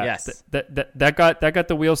did that. Yes. That got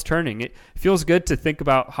the wheels turning. It feels good to think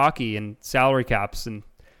about hockey and salary caps and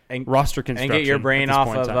roster construction. And get your brain off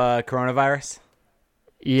of coronavirus?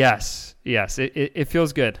 Yes. It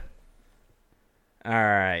feels good. All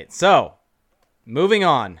right, so moving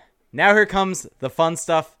on. Now here comes the fun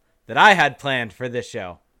stuff that I had planned for this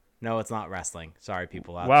show. No, it's not wrestling. Sorry,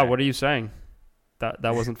 people out there. Wow, what are you saying? That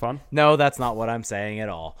wasn't fun? No, that's not what I'm saying at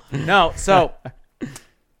all. No, so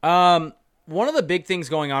one of the big things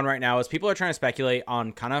going on right now is people are trying to speculate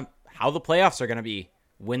on kind of how the playoffs are going to be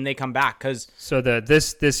when they come back. So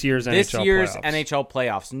this year's NHL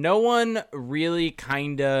playoffs. No one really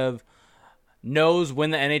kind of knows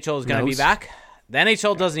when the NHL is going to be back. The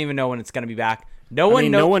NHL doesn't even know when it's going to be back. No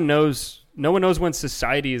one knows when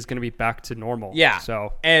society is going to be back to normal. Yeah.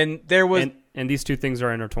 So and there was and these two things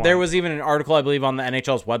are intertwined. There was even an article, I believe, on the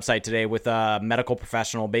NHL's website today with a medical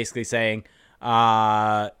professional basically saying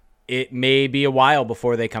it may be a while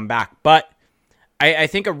before they come back. But I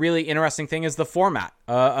think a really interesting thing is the format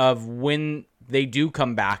of when they do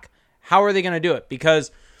come back. How are they going to do it?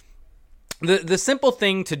 Because the simple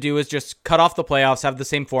thing to do is just cut off the playoffs, have the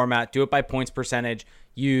same format, do it by points percentage.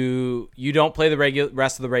 You don't play the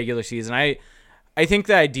rest of the regular season. I think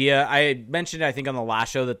the idea, I mentioned, I think on the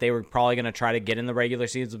last show, that they were probably going to try to get in the regular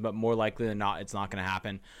season, but more likely than not, it's not going to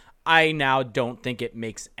happen. I now don't think it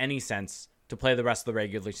makes any sense to play the rest of the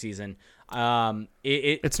regular season.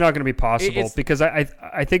 It's not going to be possible because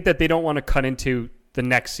I think that they don't want to cut into the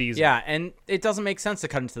next season. Yeah, and it doesn't make sense to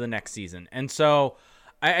cut into the next season. And so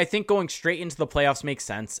I think going straight into the playoffs makes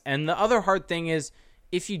sense. And the other hard thing is,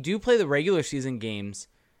 if you do play the regular season games,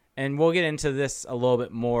 and we'll get into this a little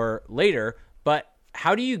bit more later, but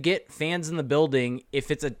how do you get fans in the building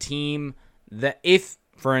if it's a team that let's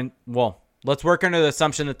work under the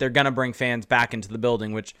assumption that they're going to bring fans back into the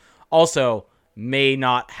building, which also may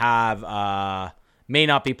not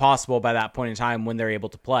be possible by that point in time when they're able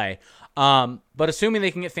to play. But assuming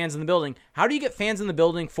they can get fans in the building, how do you get fans in the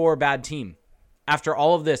building for a bad team? After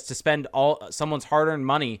all of this, to spend someone's hard-earned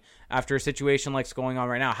money after a situation like what's going on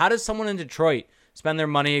right now, how does someone in Detroit spend their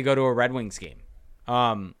money to go to a Red Wings game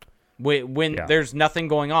when there's nothing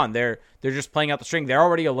going on? They're just playing out the string. They're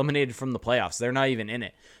already eliminated from the playoffs. They're not even in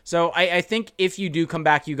it. So I think if you do come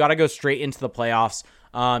back, you got to go straight into the playoffs.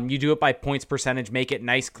 You do it by points percentage, make it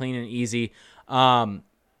nice, clean, and easy.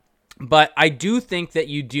 But I do think that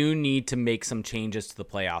you do need to make some changes to the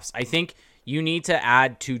playoffs. I think you need to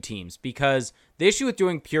add 2 teams, because the issue with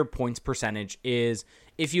doing pure points percentage is,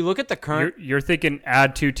 if you look at the current... You're thinking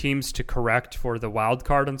add 2 teams to correct for the wild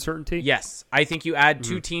card uncertainty? Yes. I think you add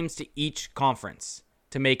 2 teams to each conference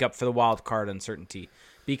to make up for the wild card uncertainty.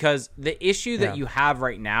 Because the issue that you have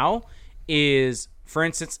right now is, for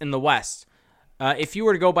instance, in the West, if you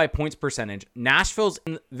were to go by points percentage,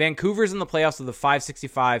 Vancouver's in the playoffs with a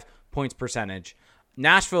 565 points percentage.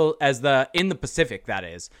 Nashville in the Pacific, that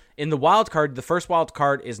is. In the wild card, the first wild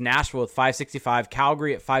card is Nashville with 565,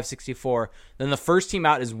 Calgary at 564. Then the first team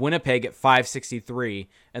out is Winnipeg at 563,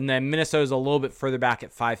 and then Minnesota's a little bit further back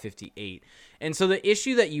at 558. And so the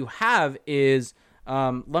issue that you have is,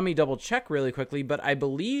 let me double check really quickly, but I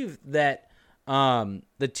believe that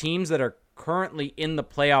the teams that are currently in the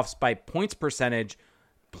playoffs by points percentage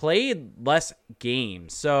played less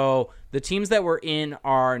games. So the teams that were in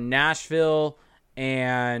are Nashville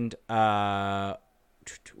and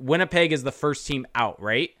Winnipeg is the first team out,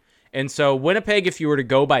 right? And so Winnipeg, if you were to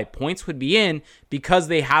go by points, would be in because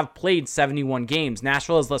they have played 71 games.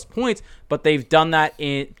 Nashville has less points, but they've done that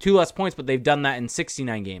in 2 less points, but they've done that in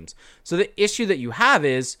 69 games. So the issue that you have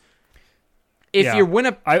is, if you're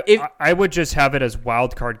Winnipeg, I would just have it as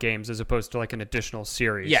wild card games as opposed to like an additional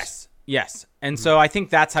series. Yes. And so I think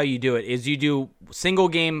that's how you do it, is you do single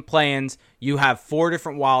game play-ins. You have 4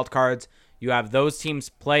 different wild cards. You have those teams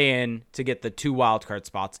play in to get the 2 wildcard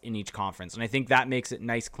spots in each conference. And I think that makes it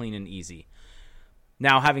nice, clean, and easy.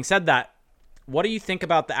 Now, having said that, what do you think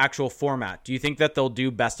about the actual format? Do you think that they'll do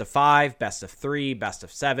best of 5, best of 3, best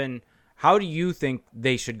of 7? How do you think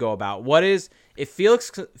they should go about? If Felix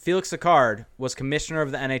Sicard was commissioner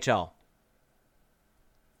of the NHL,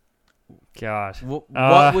 God,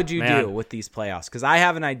 what would you do with these playoffs? Because I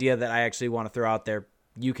have an idea that I actually want to throw out there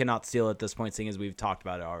you cannot steal at this point, seeing as we've talked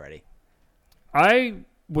about it already. I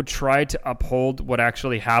would try to uphold what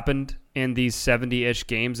actually happened in these 70-ish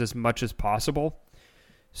games as much as possible.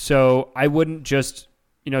 So I wouldn't just,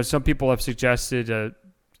 some people have suggested a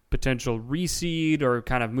potential reseed or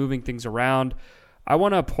kind of moving things around. I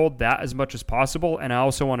want to uphold that as much as possible, and I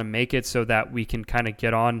also want to make it so that we can kind of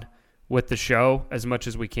get on with the show as much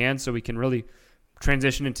as we can, so we can really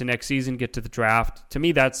transition into next season, get to the draft. To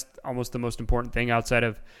me, that's almost the most important thing outside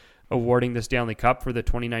of awarding the Stanley Cup for the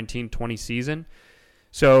 2019-20 season.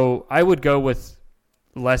 So I would go with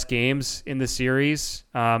less games in the series,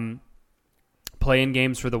 play-in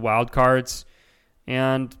games for the wild cards,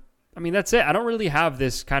 and that's it. I don't really have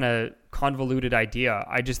this kind of convoluted idea.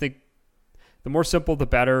 I just think the more simple, the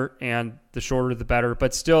better, and the shorter, the better,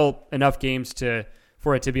 but still enough games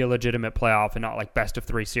for it to be a legitimate playoff and not like best of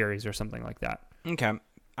 3 series or something like that. Okay.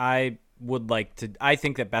 I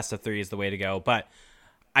think that best of 3 is the way to go, but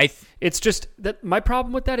it's just that my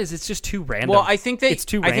problem with that is it's just too random. Well, I think it's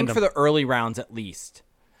too random. I think for the early rounds at least.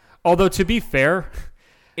 Although to be fair,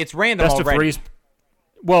 it's random best already. Of 3's.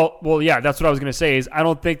 Well, yeah, that's what I was going to say. Is I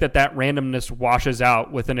don't think that randomness washes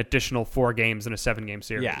out with an additional 4 games in a 7-game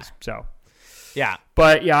series. Yeah. So. Yeah.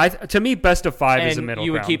 But yeah, to me, best of 5 is a middle ground.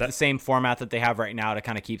 You would keep the same format that they have right now to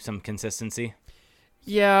kind of keep some consistency.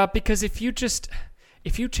 Yeah, because if you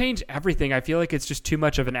change everything, I feel like it's just too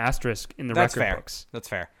much of an asterisk in the record books. That's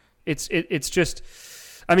fair. It's just,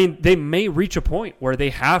 they may reach a point where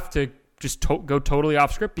they have to just go totally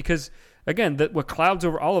off script because, again, what clouds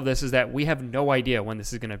over all of this is that we have no idea when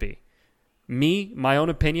this is going to be. My own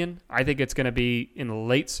opinion, I think it's going to be in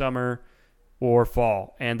late summer or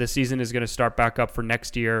fall, and the season is going to start back up for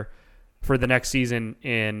next year, for the next season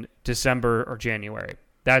in December or January.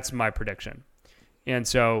 That's my prediction. And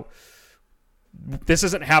so this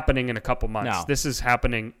isn't happening in a couple months. No. This is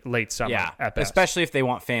happening late summer at best. Especially if they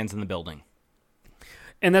want fans in the building.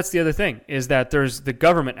 And that's the other thing, is that there's the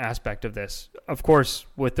government aspect of this. Of course,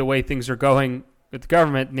 with the way things are going with the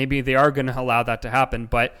government, maybe they are going to allow that to happen.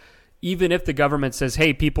 But even if the government says,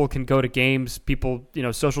 hey, people can go to games, people,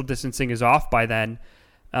 social distancing is off by then,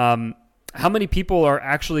 how many people are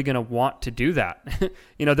actually going to want to do that?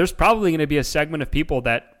 There's probably going to be a segment of people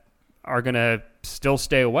that are going to still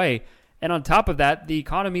stay away. And on top of that, the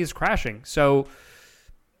economy is crashing. So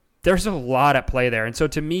there's a lot at play there. And so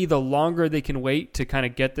to me, the longer they can wait to kind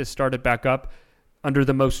of get this started back up under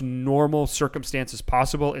the most normal circumstances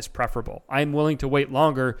possible is preferable. I'm willing to wait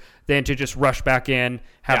longer than to just rush back in,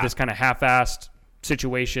 have this kind of half-assed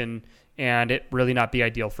situation, and it really not be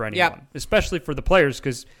ideal for anyone, especially for the players,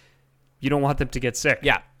 because you don't want them to get sick.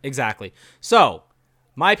 Yeah, exactly. So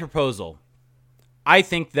my proposal, I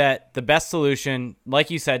think that the best solution,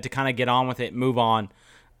 like you said, to kind of get on with it, move on,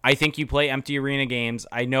 I think you play empty arena games.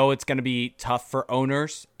 I know it's going to be tough for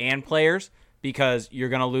owners and players because you're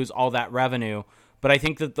going to lose all that revenue. But I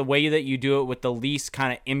think that the way that you do it with the least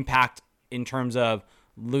kind of impact in terms of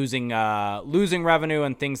losing revenue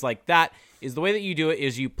and things like that is the way that you do it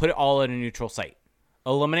is you put it all at a neutral site.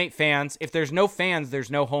 Eliminate fans. If there's no fans,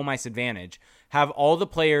 there's no home ice advantage. Have all the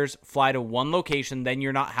players fly to one location, then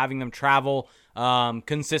you're not having them travel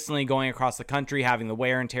consistently going across the country, having the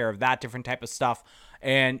wear and tear of that different type of stuff.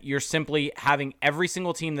 And you're simply having every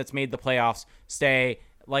single team that's made the playoffs stay,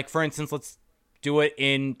 like, for instance, let's do it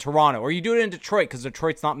in Toronto, or you do it in Detroit because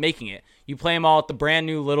Detroit's not making it. You play them all at the brand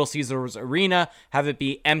new Little Caesars Arena, have it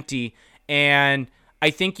be empty. And I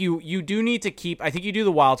think you do need to keep, I think you do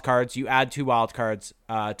the wild cards. You add 2 wild cards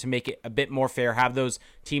to make it a bit more fair, have those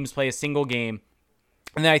teams play a single game.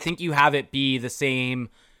 And then I think you have it be the same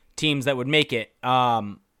teams that would make it.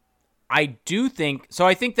 I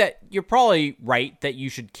think that you're probably right that you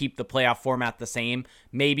should keep the playoff format the same.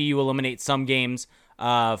 Maybe you eliminate some games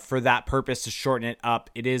for that purpose to shorten it up.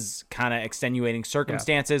 It is kind of extenuating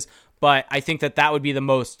circumstances, but I think that would be the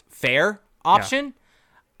most fair option.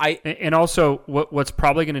 Yeah. And also what's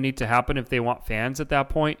probably going to need to happen if they want fans at that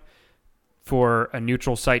point for a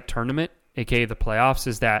neutral site tournament, aka the playoffs,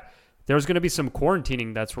 is that there's going to be some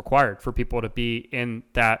quarantining that's required for people to be in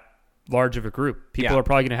that large of a group. People are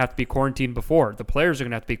probably going to have to be quarantined before. The players are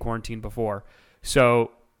going to have to be quarantined before. So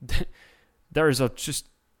there's just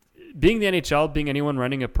being the NHL, being anyone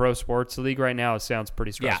running a pro sports league right now, it sounds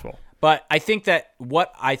pretty stressful. Yeah. But I think that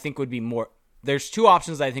what I think would be more, there's 2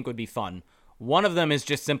 options that I think would be fun. One of them is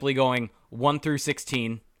just simply going 1 through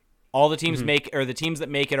 16. All the teams make, or the teams that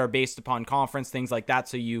make it are based upon conference, things like that.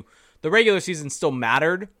 So the regular season still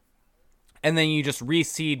mattered. And then you just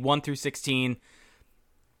reseed 1 through 16.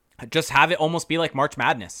 Just have it almost be like March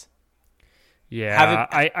Madness. Yeah,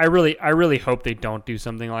 I really hope they don't do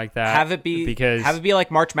something like that. Have it be like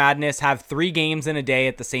March Madness. Have 3 games in a day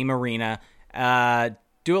at the same arena. I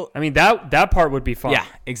mean that part would be fun. Yeah,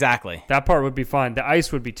 exactly. That part would be fun. The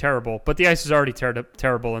ice would be terrible, but the ice is already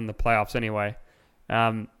terrible in the playoffs anyway.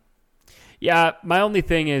 Yeah, my only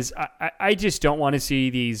thing is I just don't want to see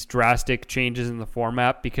these drastic changes in the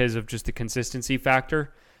format because of just the consistency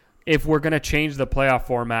factor. If we're going to change the playoff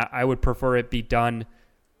format, I would prefer it be done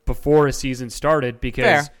before a season started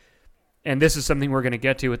because, and this is something we're going to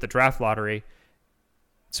get to with the draft lottery,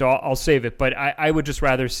 so I'll save it, but I would just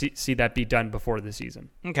rather see that be done before the season.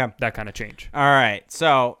 Okay. That kind of change. All right,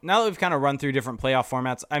 so now that we've kind of run through different playoff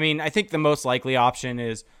formats, I mean, I think the most likely option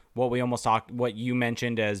is what you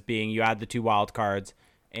mentioned as being you add the 2 wild cards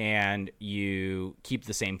and you keep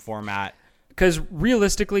the same format. Because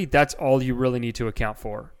realistically, that's all you really need to account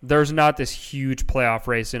for. There's not this huge playoff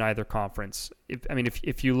race in either conference.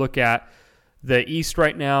 If you look at the East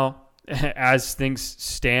right now, as things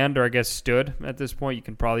stand, or I guess stood at this point, you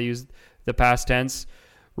can probably use the past tense.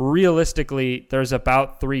 Realistically, there's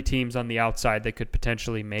about 3 teams on the outside that could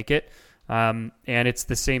potentially make it. And it's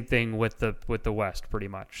the same thing with the West pretty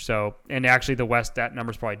much. So, and actually the West, that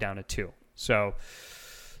number's probably down to 2. So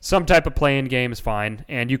some type of play-in game is fine.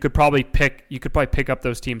 And you could probably pick up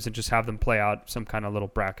those teams and just have them play out some kind of little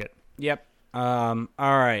bracket. Yep. All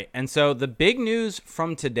right. And so the big news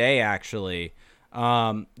from today, actually,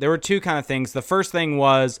 there were 2 kind of things. The first thing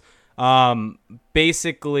was,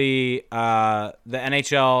 basically, the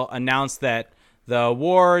NHL announced that the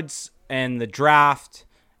awards and the draft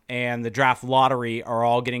and the draft lottery are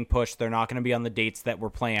all getting pushed. They're not going to be on the dates that were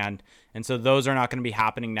planned. And so those are not going to be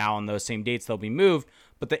happening now on those same dates. They'll be moved.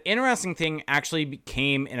 But the interesting thing actually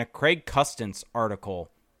came in a Craig Custance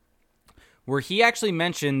article where he actually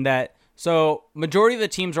mentioned that, so majority of the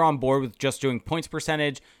teams are on board with just doing points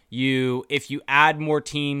percentage. If you add more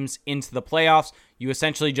teams into the playoffs, you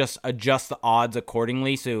essentially just adjust the odds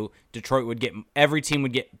accordingly. So every team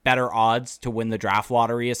would get better odds to win the draft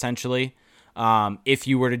lottery, essentially. If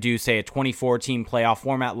you were to do, say, a 24-team playoff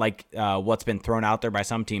format like what's been thrown out there by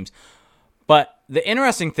some teams. But the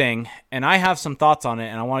interesting thing, and I have some thoughts on it,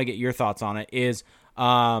 and I want to get your thoughts on it, is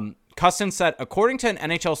Custance said, according to an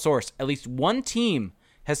NHL source, at least one team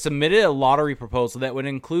has submitted a lottery proposal that would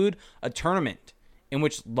include a tournament in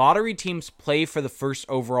which lottery teams play for the first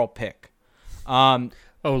overall pick.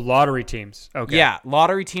 Lottery teams. Okay. Yeah,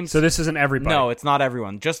 lottery teams. So this isn't everybody. No, it's not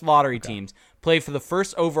everyone. Just lottery teams play for the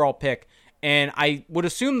first overall pick. And I would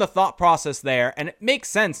assume the thought process there, and it makes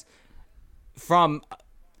sense from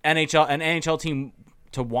an NHL team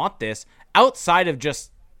to want this outside of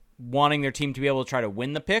just wanting their team to be able to try to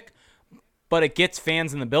win the pick, but it gets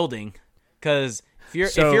fans in the building because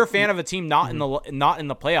if you're a fan of a team not in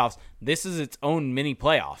the playoffs, this is its own mini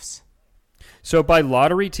playoffs. So by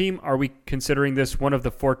lottery team, are we considering this one of the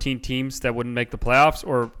 14 teams that wouldn't make the playoffs,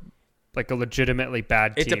 or like a legitimately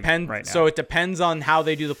bad team? It depends. Right now? So it depends on how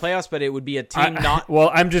they do the playoffs, but it would be a team Well,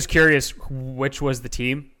 I'm just curious which was the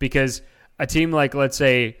team, because a team like, let's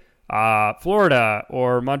say, Florida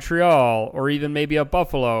or Montreal or even maybe a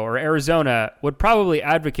Buffalo or Arizona would probably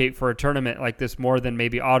advocate for a tournament like this more than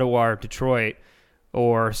maybe Ottawa or Detroit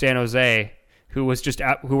or San Jose, who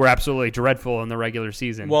were absolutely dreadful in the regular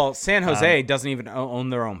season. Well, San Jose doesn't even own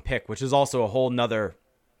their own pick, which is also a whole nother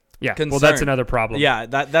concern. Well, that's another problem. Yeah,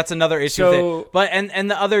 that's another issue. So, but and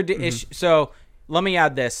the other issue. So let me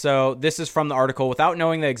add this. So this is from the article. Without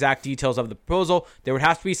knowing the exact details of the proposal, there would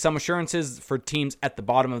have to be some assurances for teams at the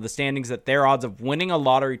bottom of the standings that their odds of winning a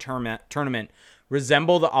lottery tournament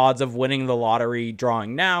resemble the odds of winning the lottery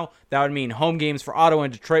drawing now. That would mean home games for Ottawa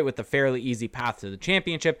and Detroit with a fairly easy path to the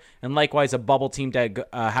championship, and likewise a bubble team to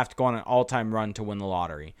have to go on an all-time run to win the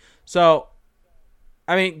lottery. So,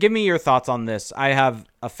 I mean, give me your thoughts on this. I have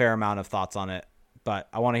a fair amount of thoughts on it, but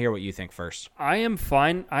I want to hear what you think first. I am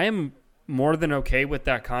fine. I am more than okay with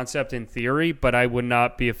that concept in theory, but I would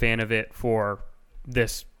not be a fan of it for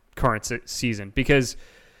this current season, because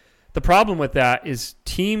the problem with that is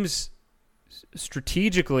teams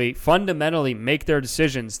strategically, fundamentally make their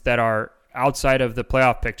decisions that are outside of the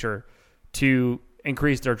playoff picture to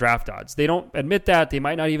increase their draft odds. They don't admit that. They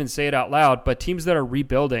might not even say it out loud, but teams that are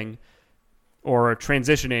rebuilding or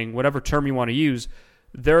transitioning, whatever term you want to use,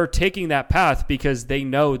 they're taking that path because they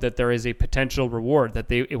know that there is a potential reward, that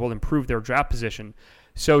it will improve their draft position.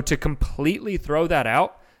 So to completely throw that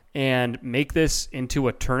out and make this into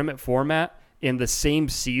a tournament format in the same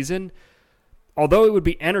season, although it would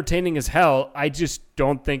be entertaining as hell, I just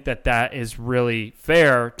don't think that that is really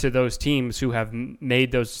fair to those teams who have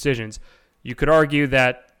made those decisions. You could argue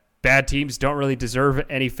that bad teams don't really deserve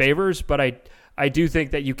any favors, but I I do think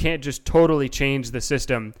that you can't just totally change the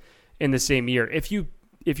system in the same year. If you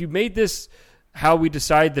made this how we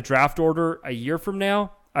decide the draft order a year from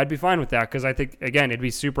now, I'd be fine with that because I think, again, it'd be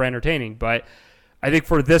super entertaining. But I think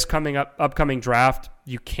for this upcoming draft,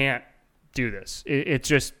 you can't do this.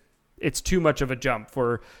 It's too much of a jump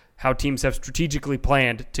for how teams have strategically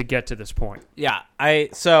planned to get to this point. Yeah,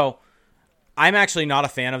 so I'm actually not a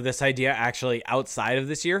fan of this idea actually outside of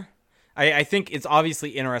this year. I think it's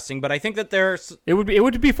obviously interesting, but I think that it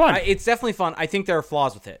would be fun. It's definitely fun. I think there are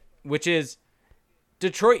flaws with it, which is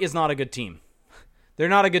Detroit is not a good team. They're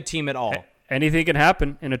not a good team at all. Anything can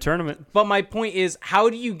happen in a tournament. But my point is, how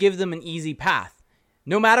do you give them an easy path?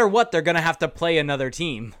 No matter what, they're going to have to play another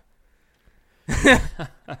team.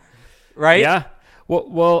 Right? Yeah.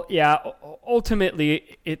 Well, yeah.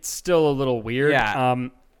 Ultimately, it's still a little weird. Yeah.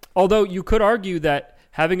 Although you could argue that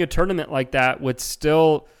having a tournament like that would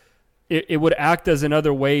still, it would act as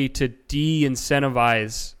another way to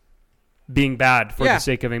de-incentivize being bad for the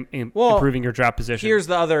sake of improving your draft position. Here's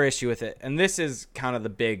the other issue with it, and this is kind of the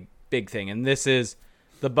big thing, and this is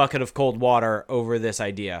the bucket of cold water over this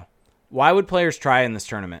idea. Why would players try in this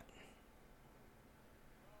tournament?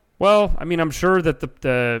 Well, I mean, I'm sure that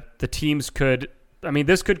the teams could. I mean,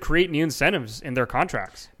 this could create new incentives in their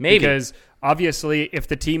contracts. Maybe. Because obviously, if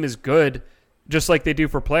the team is good, just like they do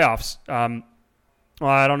for playoffs, well,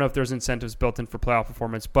 I don't know if there's incentives built in for playoff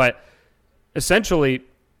performance, but essentially,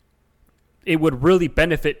 it would really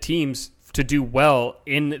benefit teams to do well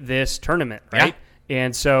in this tournament, right? Yeah.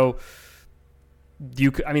 And so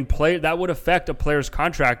that would affect a player's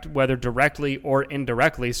contract, whether directly or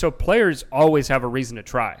indirectly. So players always have a reason to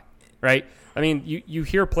try, right? I mean, you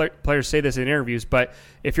hear players say this in interviews, but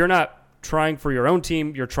if you're not trying for your own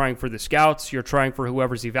team, you're trying for the scouts, you're trying for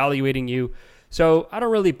whoever's evaluating you. So I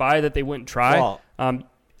don't really buy that they wouldn't try. Well,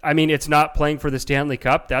 I mean, it's not playing for the Stanley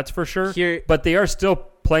Cup, that's for sure. But they are still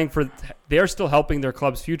they are still helping their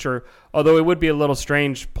club's future, although it would be a little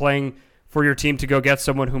strange playing for your team to go get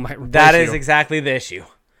someone who might replace That is you. exactly the issue.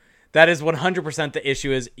 That is 100% the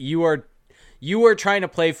issue is you are trying to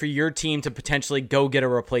play for your team to potentially go get a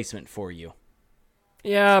replacement for you.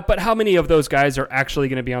 Yeah, but how many of those guys are actually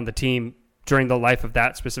going to be on the team during the life of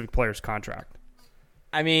that specific player's contract?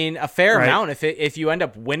 I mean, a fair amount if you end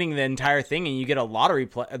up winning the entire thing and you get a lottery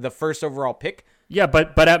the first overall pick. Yeah,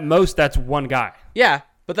 but at most that's one guy. Yeah,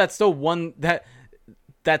 but that's still one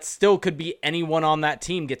that still could be anyone on that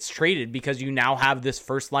team gets traded because you now have this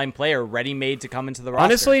first line player ready-made to come into the roster.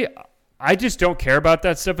 Honestly, I just don't care about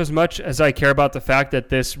that stuff as much as I care about the fact that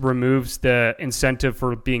this removes the incentive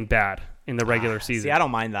for being bad in the regular season. See, I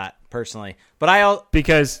don't mind that personally, but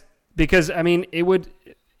because I mean, it would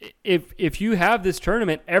if you have this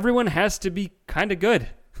tournament, everyone has to be kind of good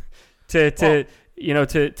to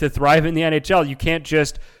thrive in the NHL. You can't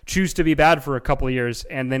just choose to be bad for a couple of years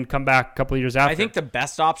and then come back a couple of years after. I think the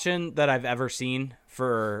best option that I've ever seen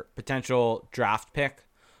for potential draft pick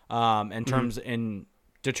in terms in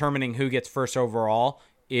determining who gets first overall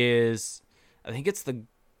is, I think it's the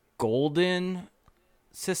Golden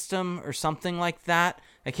system or something like that.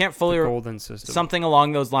 I can't fully Golden system. Something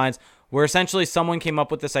along those lines, where essentially someone came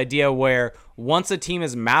up with this idea where once a team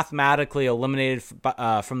is mathematically eliminated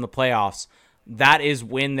from the playoffs, that is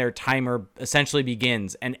when their timer essentially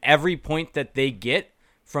begins. And every point that they get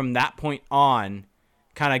from that point on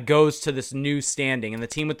kind of goes to this new standing. And the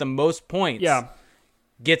team with the most points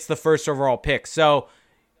gets the first overall pick. So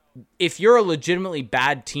if you're a legitimately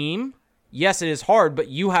bad team, yes, it is hard, but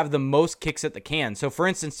you have the most kicks at the can. So for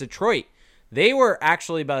instance, Detroit, they were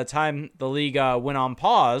actually, by the time the league went on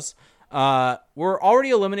pause, were already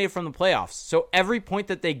eliminated from the playoffs. So every point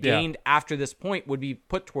that they gained after this point would be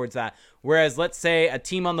put towards that. Whereas, let's say a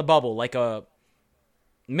team on the bubble, like a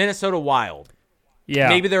Minnesota Wild,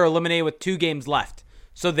 maybe they're eliminated with 2 games left.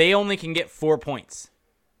 So they only can get 4 points.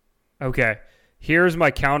 Okay. Here's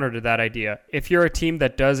my counter to that idea. If you're a team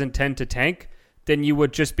that does intend to tank, then you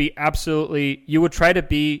would just be you would try to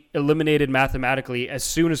be eliminated mathematically as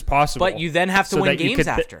soon as possible. But you then have to win games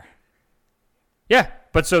after. Yeah,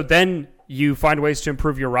 but so then you find ways to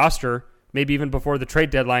improve your roster, maybe even before the trade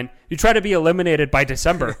deadline. You try to be eliminated by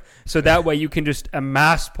December, so that way you can just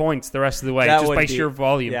amass points the rest of the way just by sheer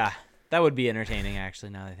volume. Yeah, that would be entertaining, actually,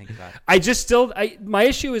 now that I think about it. My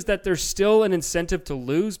issue is that there's still an incentive to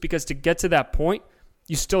lose, because to get to that point,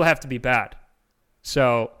 you still have to be bad.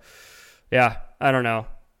 So, yeah, I don't know.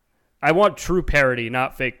 I want true parity,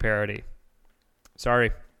 not fake parity.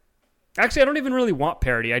 Sorry. Actually, I don't even really want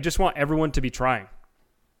parity. I just want everyone to be trying.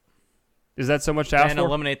 Is that so much to ask for? And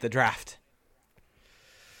eliminate the draft.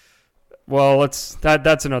 Well, that's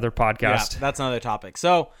another podcast. Yeah, that's another topic.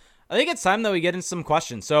 So, I think it's time that we get into some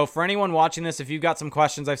questions. So for anyone watching this, if you've got some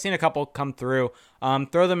questions, I've seen a couple come through,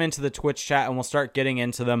 throw them into the Twitch chat and we'll start getting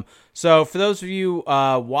into them. So for those of you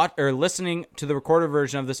listening to the recorded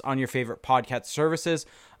version of this on your favorite podcast services,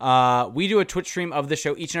 we do a Twitch stream of the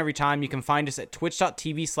show each and every time. You can find us at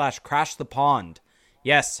twitch.tv/crashthepond.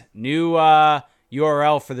 Yes, new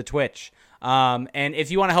URL for the Twitch. And if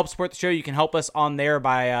you want to help support the show, you can help us on there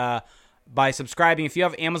by subscribing. If you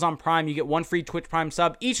have Amazon Prime, you get one free Twitch Prime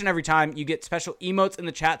sub each and every time. You get special emotes in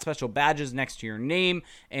the chat, special badges next to your name.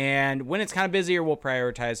 And when it's kind of busier, we'll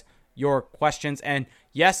prioritize your questions. And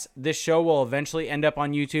yes, this show will eventually end up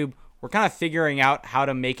on YouTube. We're kind of figuring out how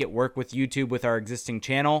to make it work with YouTube with our existing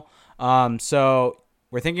channel. So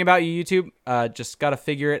we're thinking about you, YouTube. Just got to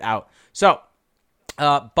figure it out. So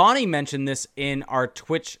Bonnie mentioned this in our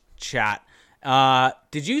Twitch chat.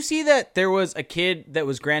 Did you see that there was a kid that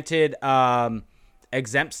was granted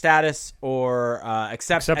exempt status or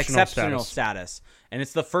exceptional status? And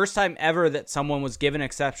it's the first time ever that someone was given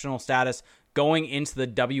exceptional status going into the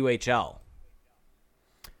WHL.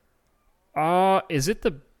 Is it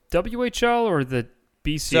the WHL or the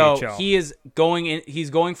BCHL? So he's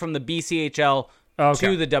going from the BCHL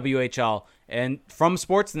to the WHL. And from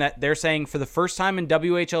Sportsnet, they're saying for the first time in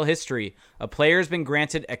WHL history, a player has been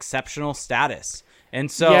granted exceptional status.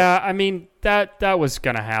 And so, yeah, I mean, that was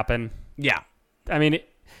going to happen. Yeah. I mean,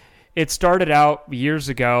 it started out years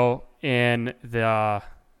ago in the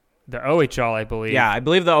OHL, I believe. Yeah, I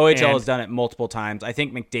believe the OHL has done it multiple times. I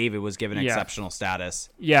think McDavid was given exceptional status.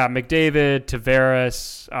 Yeah, McDavid,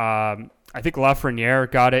 Tavares, I think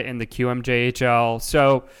Lafreniere got it in the QMJHL.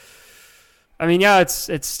 So, I mean, yeah,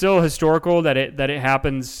 it's still historical that it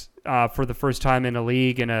happens for the first time in a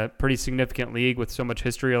league, in a pretty significant league with so much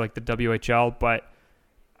history like the WHL. But,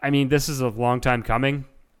 I mean, this is a long time coming.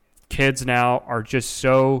 Kids now are just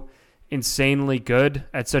so insanely good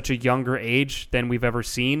at such a younger age than we've ever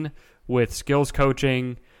seen, with skills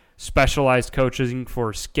coaching, specialized coaching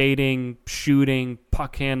for skating, shooting,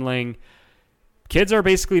 puck handling. Kids are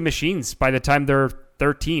basically machines by the time they're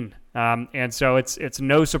 13. And so it's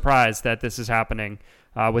no surprise that this is happening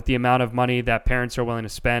with the amount of money that parents are willing to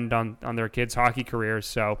spend on their kids' hockey careers.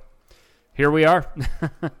 So here we are.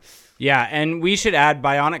 Yeah, and we should add,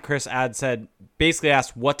 Bionic Chris basically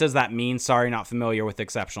asked, what does that mean? Sorry, not familiar with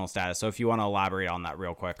exceptional status. So if you want to elaborate on that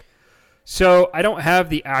real quick. So I don't have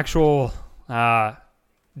the actual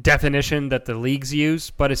definition that the leagues use,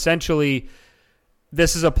 but essentially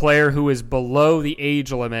this is a player who is below the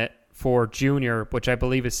age limit for junior, which I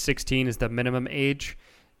believe is 16 is the minimum age,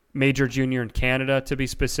 major junior in Canada to be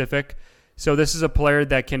specific. So this is a player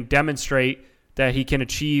that can demonstrate that he can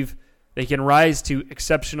rise to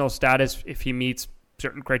exceptional status if he meets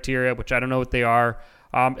certain criteria, which I don't know what they are.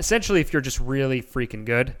 Essentially, if you're just really freaking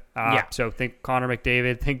good. So think Connor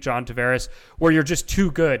McDavid, think John Tavares, where you're just too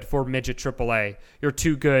good for midget AAA. You're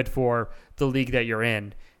too good for the league that you're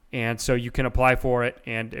in. And so you can apply for it.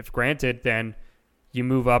 And if granted, then you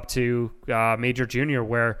move up to major junior,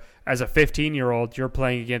 where as a 15-year-old, you're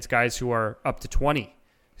playing against guys who are up to 20.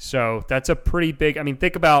 So that's a pretty big, I mean,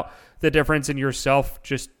 think about the difference in yourself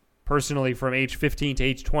just personally from age 15 to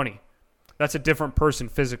age 20. That's a different person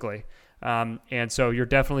physically. And so you're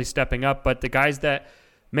definitely stepping up. But the guys that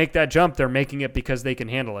make that jump, they're making it because they can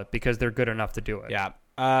handle it, because they're good enough to do it. Yeah.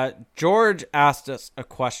 George asked us a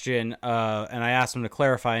question, and I asked him to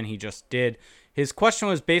clarify, and he just did. His question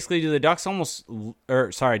was basically, does the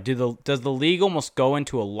league almost go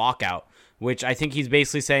into a lockout? Which I think he's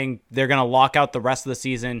basically saying they're going to lock out the rest of the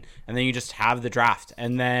season, and then you just have the draft.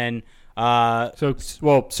 And then...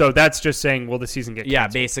 So that's just saying, will the season get canceled? Yeah,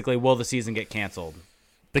 basically, will the season get canceled?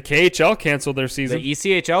 The KHL canceled their season. The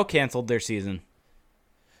ECHL canceled their season.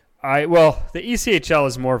 The ECHL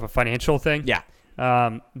is more of a financial thing. Yeah.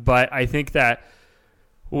 But I think that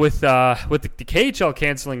with the KHL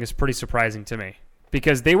canceling is pretty surprising to me,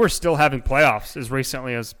 because they were still having playoffs as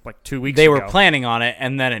recently as like 2 weeks ago. They were planning on it,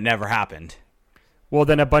 and then it never happened. Well,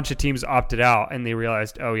 then a bunch of teams opted out, and they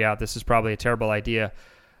realized, oh, yeah, this is probably a terrible idea.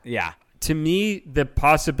 Yeah. To me, the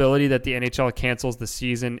possibility that the NHL cancels the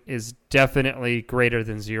season is definitely greater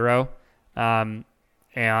than zero, and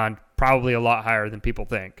probably a lot higher than people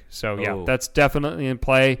think. So, yeah, that's definitely in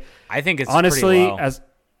play. I think it's honestly pretty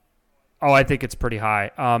low. I think it's pretty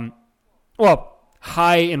high.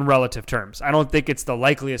 High in relative terms. I don't think it's the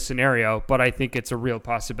likeliest scenario, but I think it's a real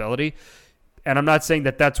possibility. And I'm not saying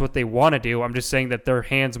that that's what they want to do. I'm just saying that their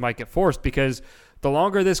hands might get forced, because the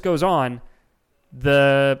longer this goes on,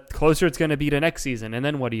 the closer it's going to be to next season. And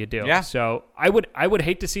then what do you do? Yeah. So I would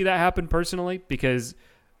hate to see that happen personally, because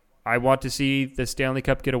I want to see the Stanley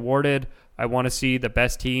Cup get awarded. I want to see the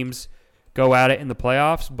best teams go at it in the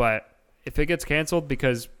playoffs. But if it gets canceled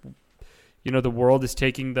because, the world is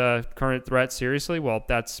taking the current threat seriously, well,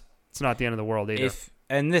 it's not the end of the world either.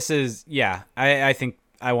 And this is, I think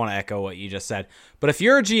I want to echo what you just said. But if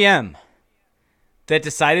you're a GM that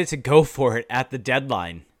decided to go for it at the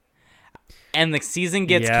deadline and the season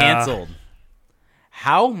gets canceled,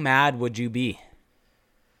 how mad would you be?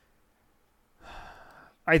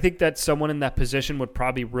 I think that someone in that position would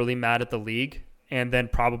probably be really mad at the league, and then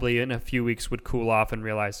probably in a few weeks would cool off and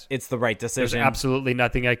realize it's the right decision. There's absolutely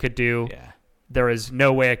nothing I could do. Yeah. There is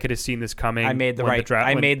no way I could have seen this coming. I made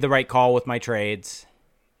the right call with my trades.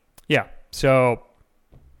 Yeah. So,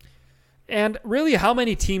 and really, how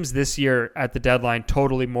many teams this year at the deadline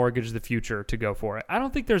totally mortgaged the future to go for it? I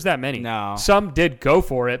don't think there's that many. No. Some did go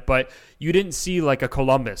for it, but you didn't see like a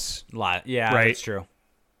Columbus. Yeah, right? That's true.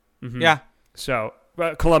 Mm-hmm. Yeah. So,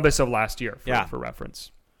 Columbus of last year for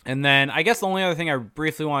reference. And then I guess the only other thing I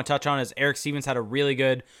briefly want to touch on is Eric Stevens had a really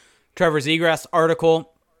good Trevor Zegras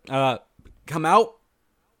article come out.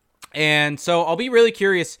 And so I'll be really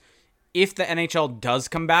curious if the NHL does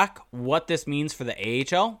come back, what this means for the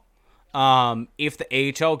AHL. If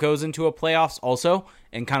the AHL goes into a playoffs also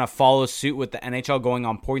and kind of follows suit with the NHL going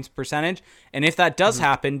on points percentage. And if that does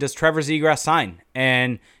happen, does Trevor Zegras sign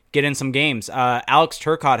and get in some games? Alex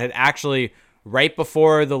Turcotte had actually, right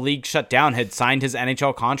before the league shut down, had signed his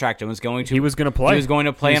NHL contract and was going to. He was going to play. He was going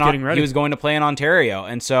to play. He was going to play in Ontario,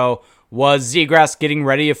 and so was Zegras getting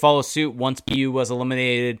ready to follow suit once BU was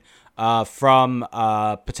eliminated from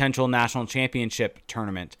a potential national championship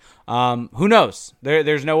tournament. Who knows?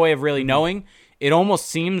 There's no way of really knowing. It almost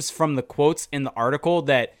seems from the quotes in the article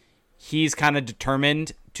that he's kind of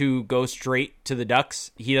determined to go straight to the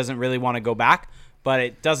Ducks. He doesn't really want to go back,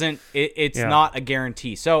 but it's not a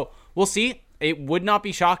guarantee. So we'll see. It would not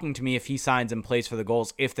be shocking to me if he signs and plays for the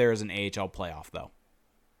Gulls if there is an AHL playoff, though.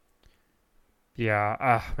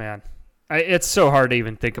 Yeah, man. It's so hard to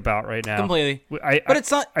even think about right now. Completely. But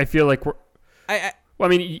it's not. I feel like we're.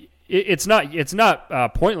 It's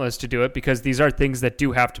not pointless to do it because these are things that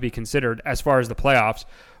do have to be considered as far as the playoffs.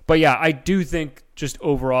 But yeah, I do think just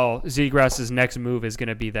overall, Zegras' next move is going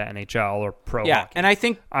to be the NHL or pro hockey. And I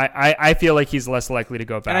think I feel like he's less likely to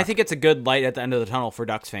go back. And I think it's a good light at the end of the tunnel for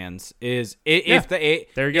Ducks fans. If the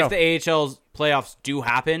AHL's playoffs do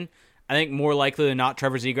happen, I think more likely than not,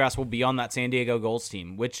 Trevor Zegras will be on that San Diego Gulls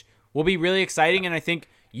team, which will be really exciting. And I think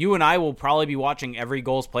you and I will probably be watching every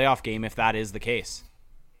Gulls playoff game if that is the case.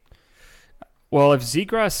 Well, if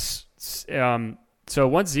Zegras, so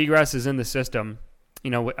once Zegras is in the system,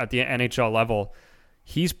 at the NHL level,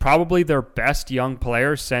 he's probably their best young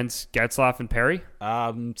player since Getzlaf and Perry.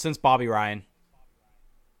 Since Bobby Ryan.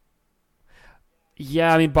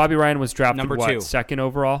 Yeah, I mean, Bobby Ryan was drafted number 2. Second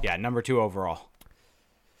overall? Yeah, number 2 overall.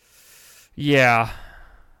 Yeah.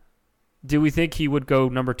 Do we think he would go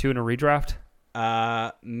number 2 in a redraft?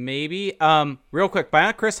 Maybe. Real quick,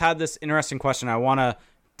 Bionic Chris had this interesting question. I want to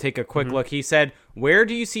take a quick look. He said, where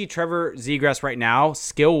do you see Trevor Zegras right now,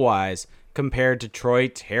 skill-wise, compared to Troy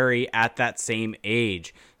Terry at that same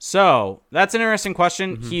age? So that's an interesting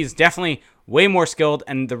question. He's definitely way more skilled,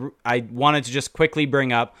 and I wanted to just quickly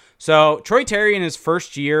bring up. So Troy Terry in his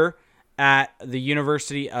first year at the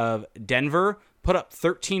University of Denver put up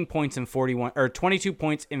 22 points in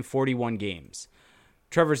 41 games.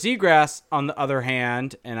 Trevor Zegras, on the other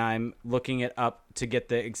hand, and I'm looking it up to get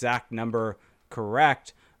the exact number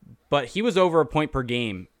correct, but he was over a point per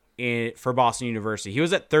game for Boston University. He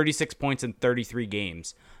was at 36 points in 33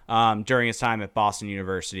 games during his time at Boston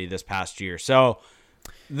University this past year. So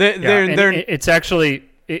it's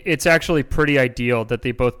actually pretty ideal that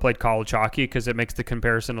they both played college hockey because it makes the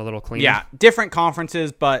comparison a little cleaner. Yeah, different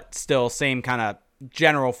conferences, but still same kind of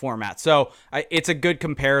general format. So it's a good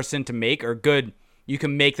comparison to make, or good. You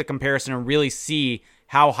can make the comparison and really see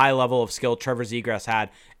how high level of skill Trevor Zegras had.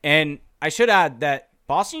 And I should add that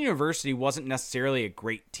Boston University wasn't necessarily a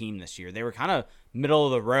great team this year. They were kind of middle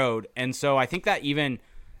of the road. And so I think that even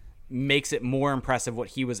makes it more impressive what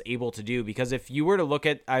he was able to do. Because if you were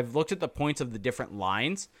to I've looked at the points of the different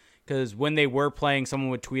lines, because when they were playing, someone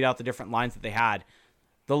would tweet out the different lines that they had.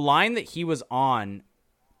 The line that he was on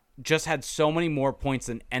just had so many more points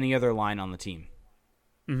than any other line on the team.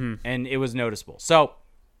 And it was noticeable. So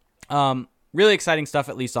really exciting stuff,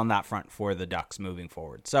 at least on that front for the Ducks moving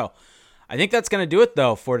forward. So I think that's going to do it,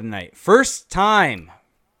 though, for tonight. First time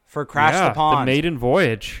for Crash the Pond. The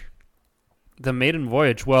maiden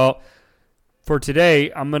voyage. Well, for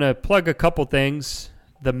today, I'm going to plug a couple things.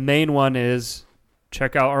 The main one is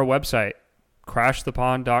check out our website,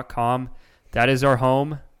 crashthepond.com. That is our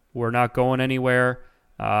home. We're not going anywhere.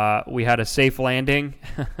 We had a safe landing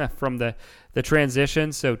from the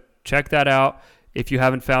transition, so check that out. If you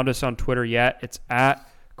haven't found us on Twitter yet, it's at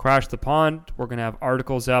Crash the Pond. We're going to have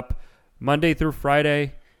articles up Monday through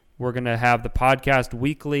Friday. We're going to have the podcast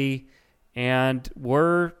weekly, and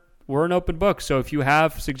we're an open book. So if you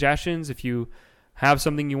have suggestions, if you have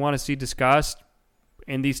something you want to see discussed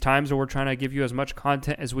in these times where we're trying to give you as much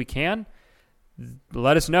content as we can,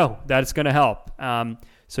 let us know. That's going to help.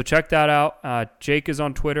 So check that out. Jake is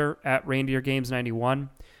on Twitter at ReindeerGames91.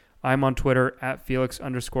 I'm on Twitter at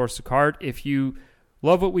Felix_Sicard. If you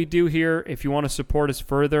love what we do here, if you want to support us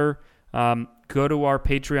further, go to our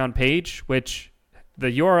Patreon page, which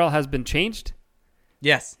the URL has been changed.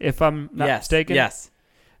 Yes. If I'm not mistaken. Yes.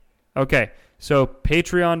 Okay. So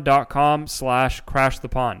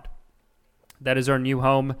patreon.com/crashthepond. That is our new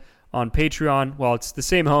home on Patreon. Well, it's the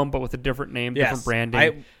same home, but with a different name, different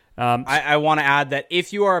branding. I want to add that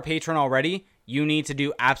if you are a patron already, you need to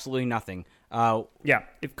do absolutely nothing.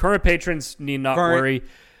 If current patrons need not worry.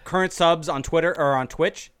 Current subs on Twitter or on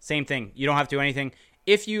Twitch, same thing. You don't have to do anything.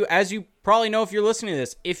 If you, as you probably know if you're listening to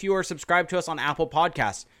this, if you are subscribed to us on Apple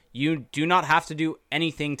Podcasts, you do not have to do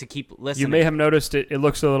anything to keep listening. You may have noticed it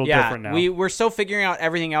looks a little different now. We're still figuring out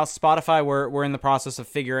everything else. Spotify, we're in the process of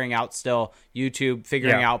figuring out still. YouTube,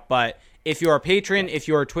 figuring out. But if you're a patron, if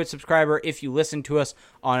you're a Twitch subscriber, if you listen to us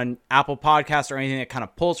on Apple Podcasts or anything that kind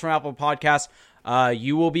of pulls from Apple Podcasts,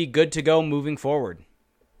 you will be good to go moving forward.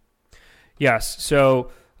 Yes.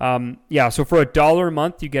 So, so for $1 a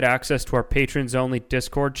month, you get access to our patrons-only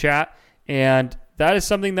Discord chat. And that is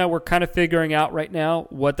something that we're kind of figuring out right now,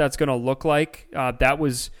 what that's going to look like. That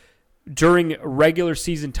was during regular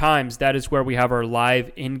season times. That is where we have our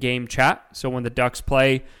live in-game chat. So when the Ducks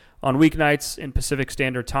play on weeknights in Pacific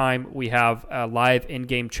Standard Time, we have a live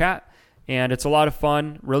in-game chat. And it's a lot of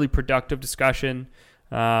fun, really productive discussion.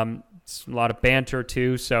 It's a lot of banter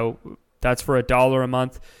too. So that's for $1 a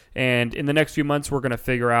month. And in the next few months, we're going to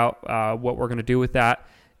figure out what we're going to do with that.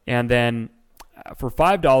 And then for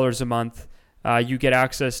 $5 a month, you get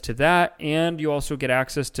access to that, and you also get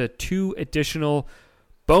access to 2 additional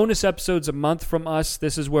bonus episodes a month from us.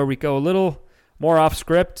 This is where we go a little more off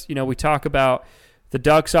script. You know, we talk about the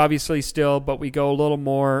Ducks obviously still, but we go a little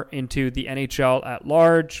more into the NHL at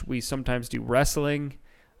large. We sometimes do wrestling.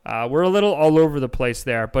 We're a little all over the place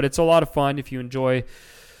there, but it's a lot of fun. If you enjoy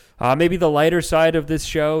maybe the lighter side of this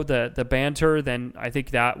show, the banter, then I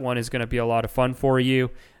think that one is going to be a lot of fun for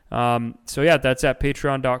you. That's at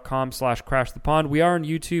patreon.com/crashthepond. We are on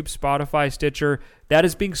YouTube, Spotify, Stitcher. That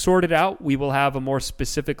is being sorted out. We will have a more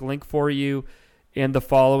specific link for you in the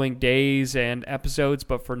following days and episodes.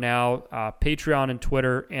 But for now, Patreon and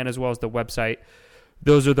Twitter, and as well as the website,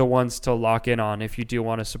 those are the ones to lock in on if you do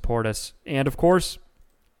want to support us. And of course,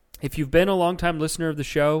 if you've been a longtime listener of the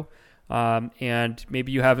show, and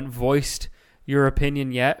maybe you haven't voiced your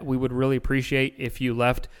opinion yet, we would really appreciate if you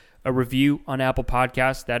left a review on Apple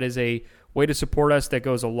Podcasts. That is a way to support us that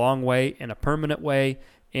goes a long way in a permanent way,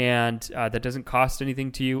 and that doesn't cost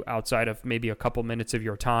anything to you outside of maybe a couple minutes of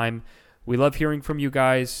your time. We love hearing from you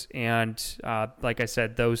guys, and like I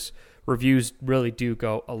said, those reviews really do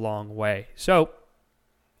go a long way. So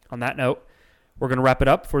on that note, we're going to wrap it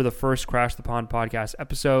up for the first Crash the Pond podcast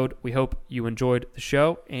episode. We hope you enjoyed the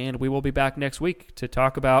show, and we will be back next week to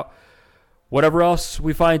talk about whatever else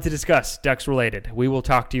we find to discuss Ducks related. We will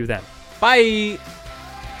talk to you then. Bye.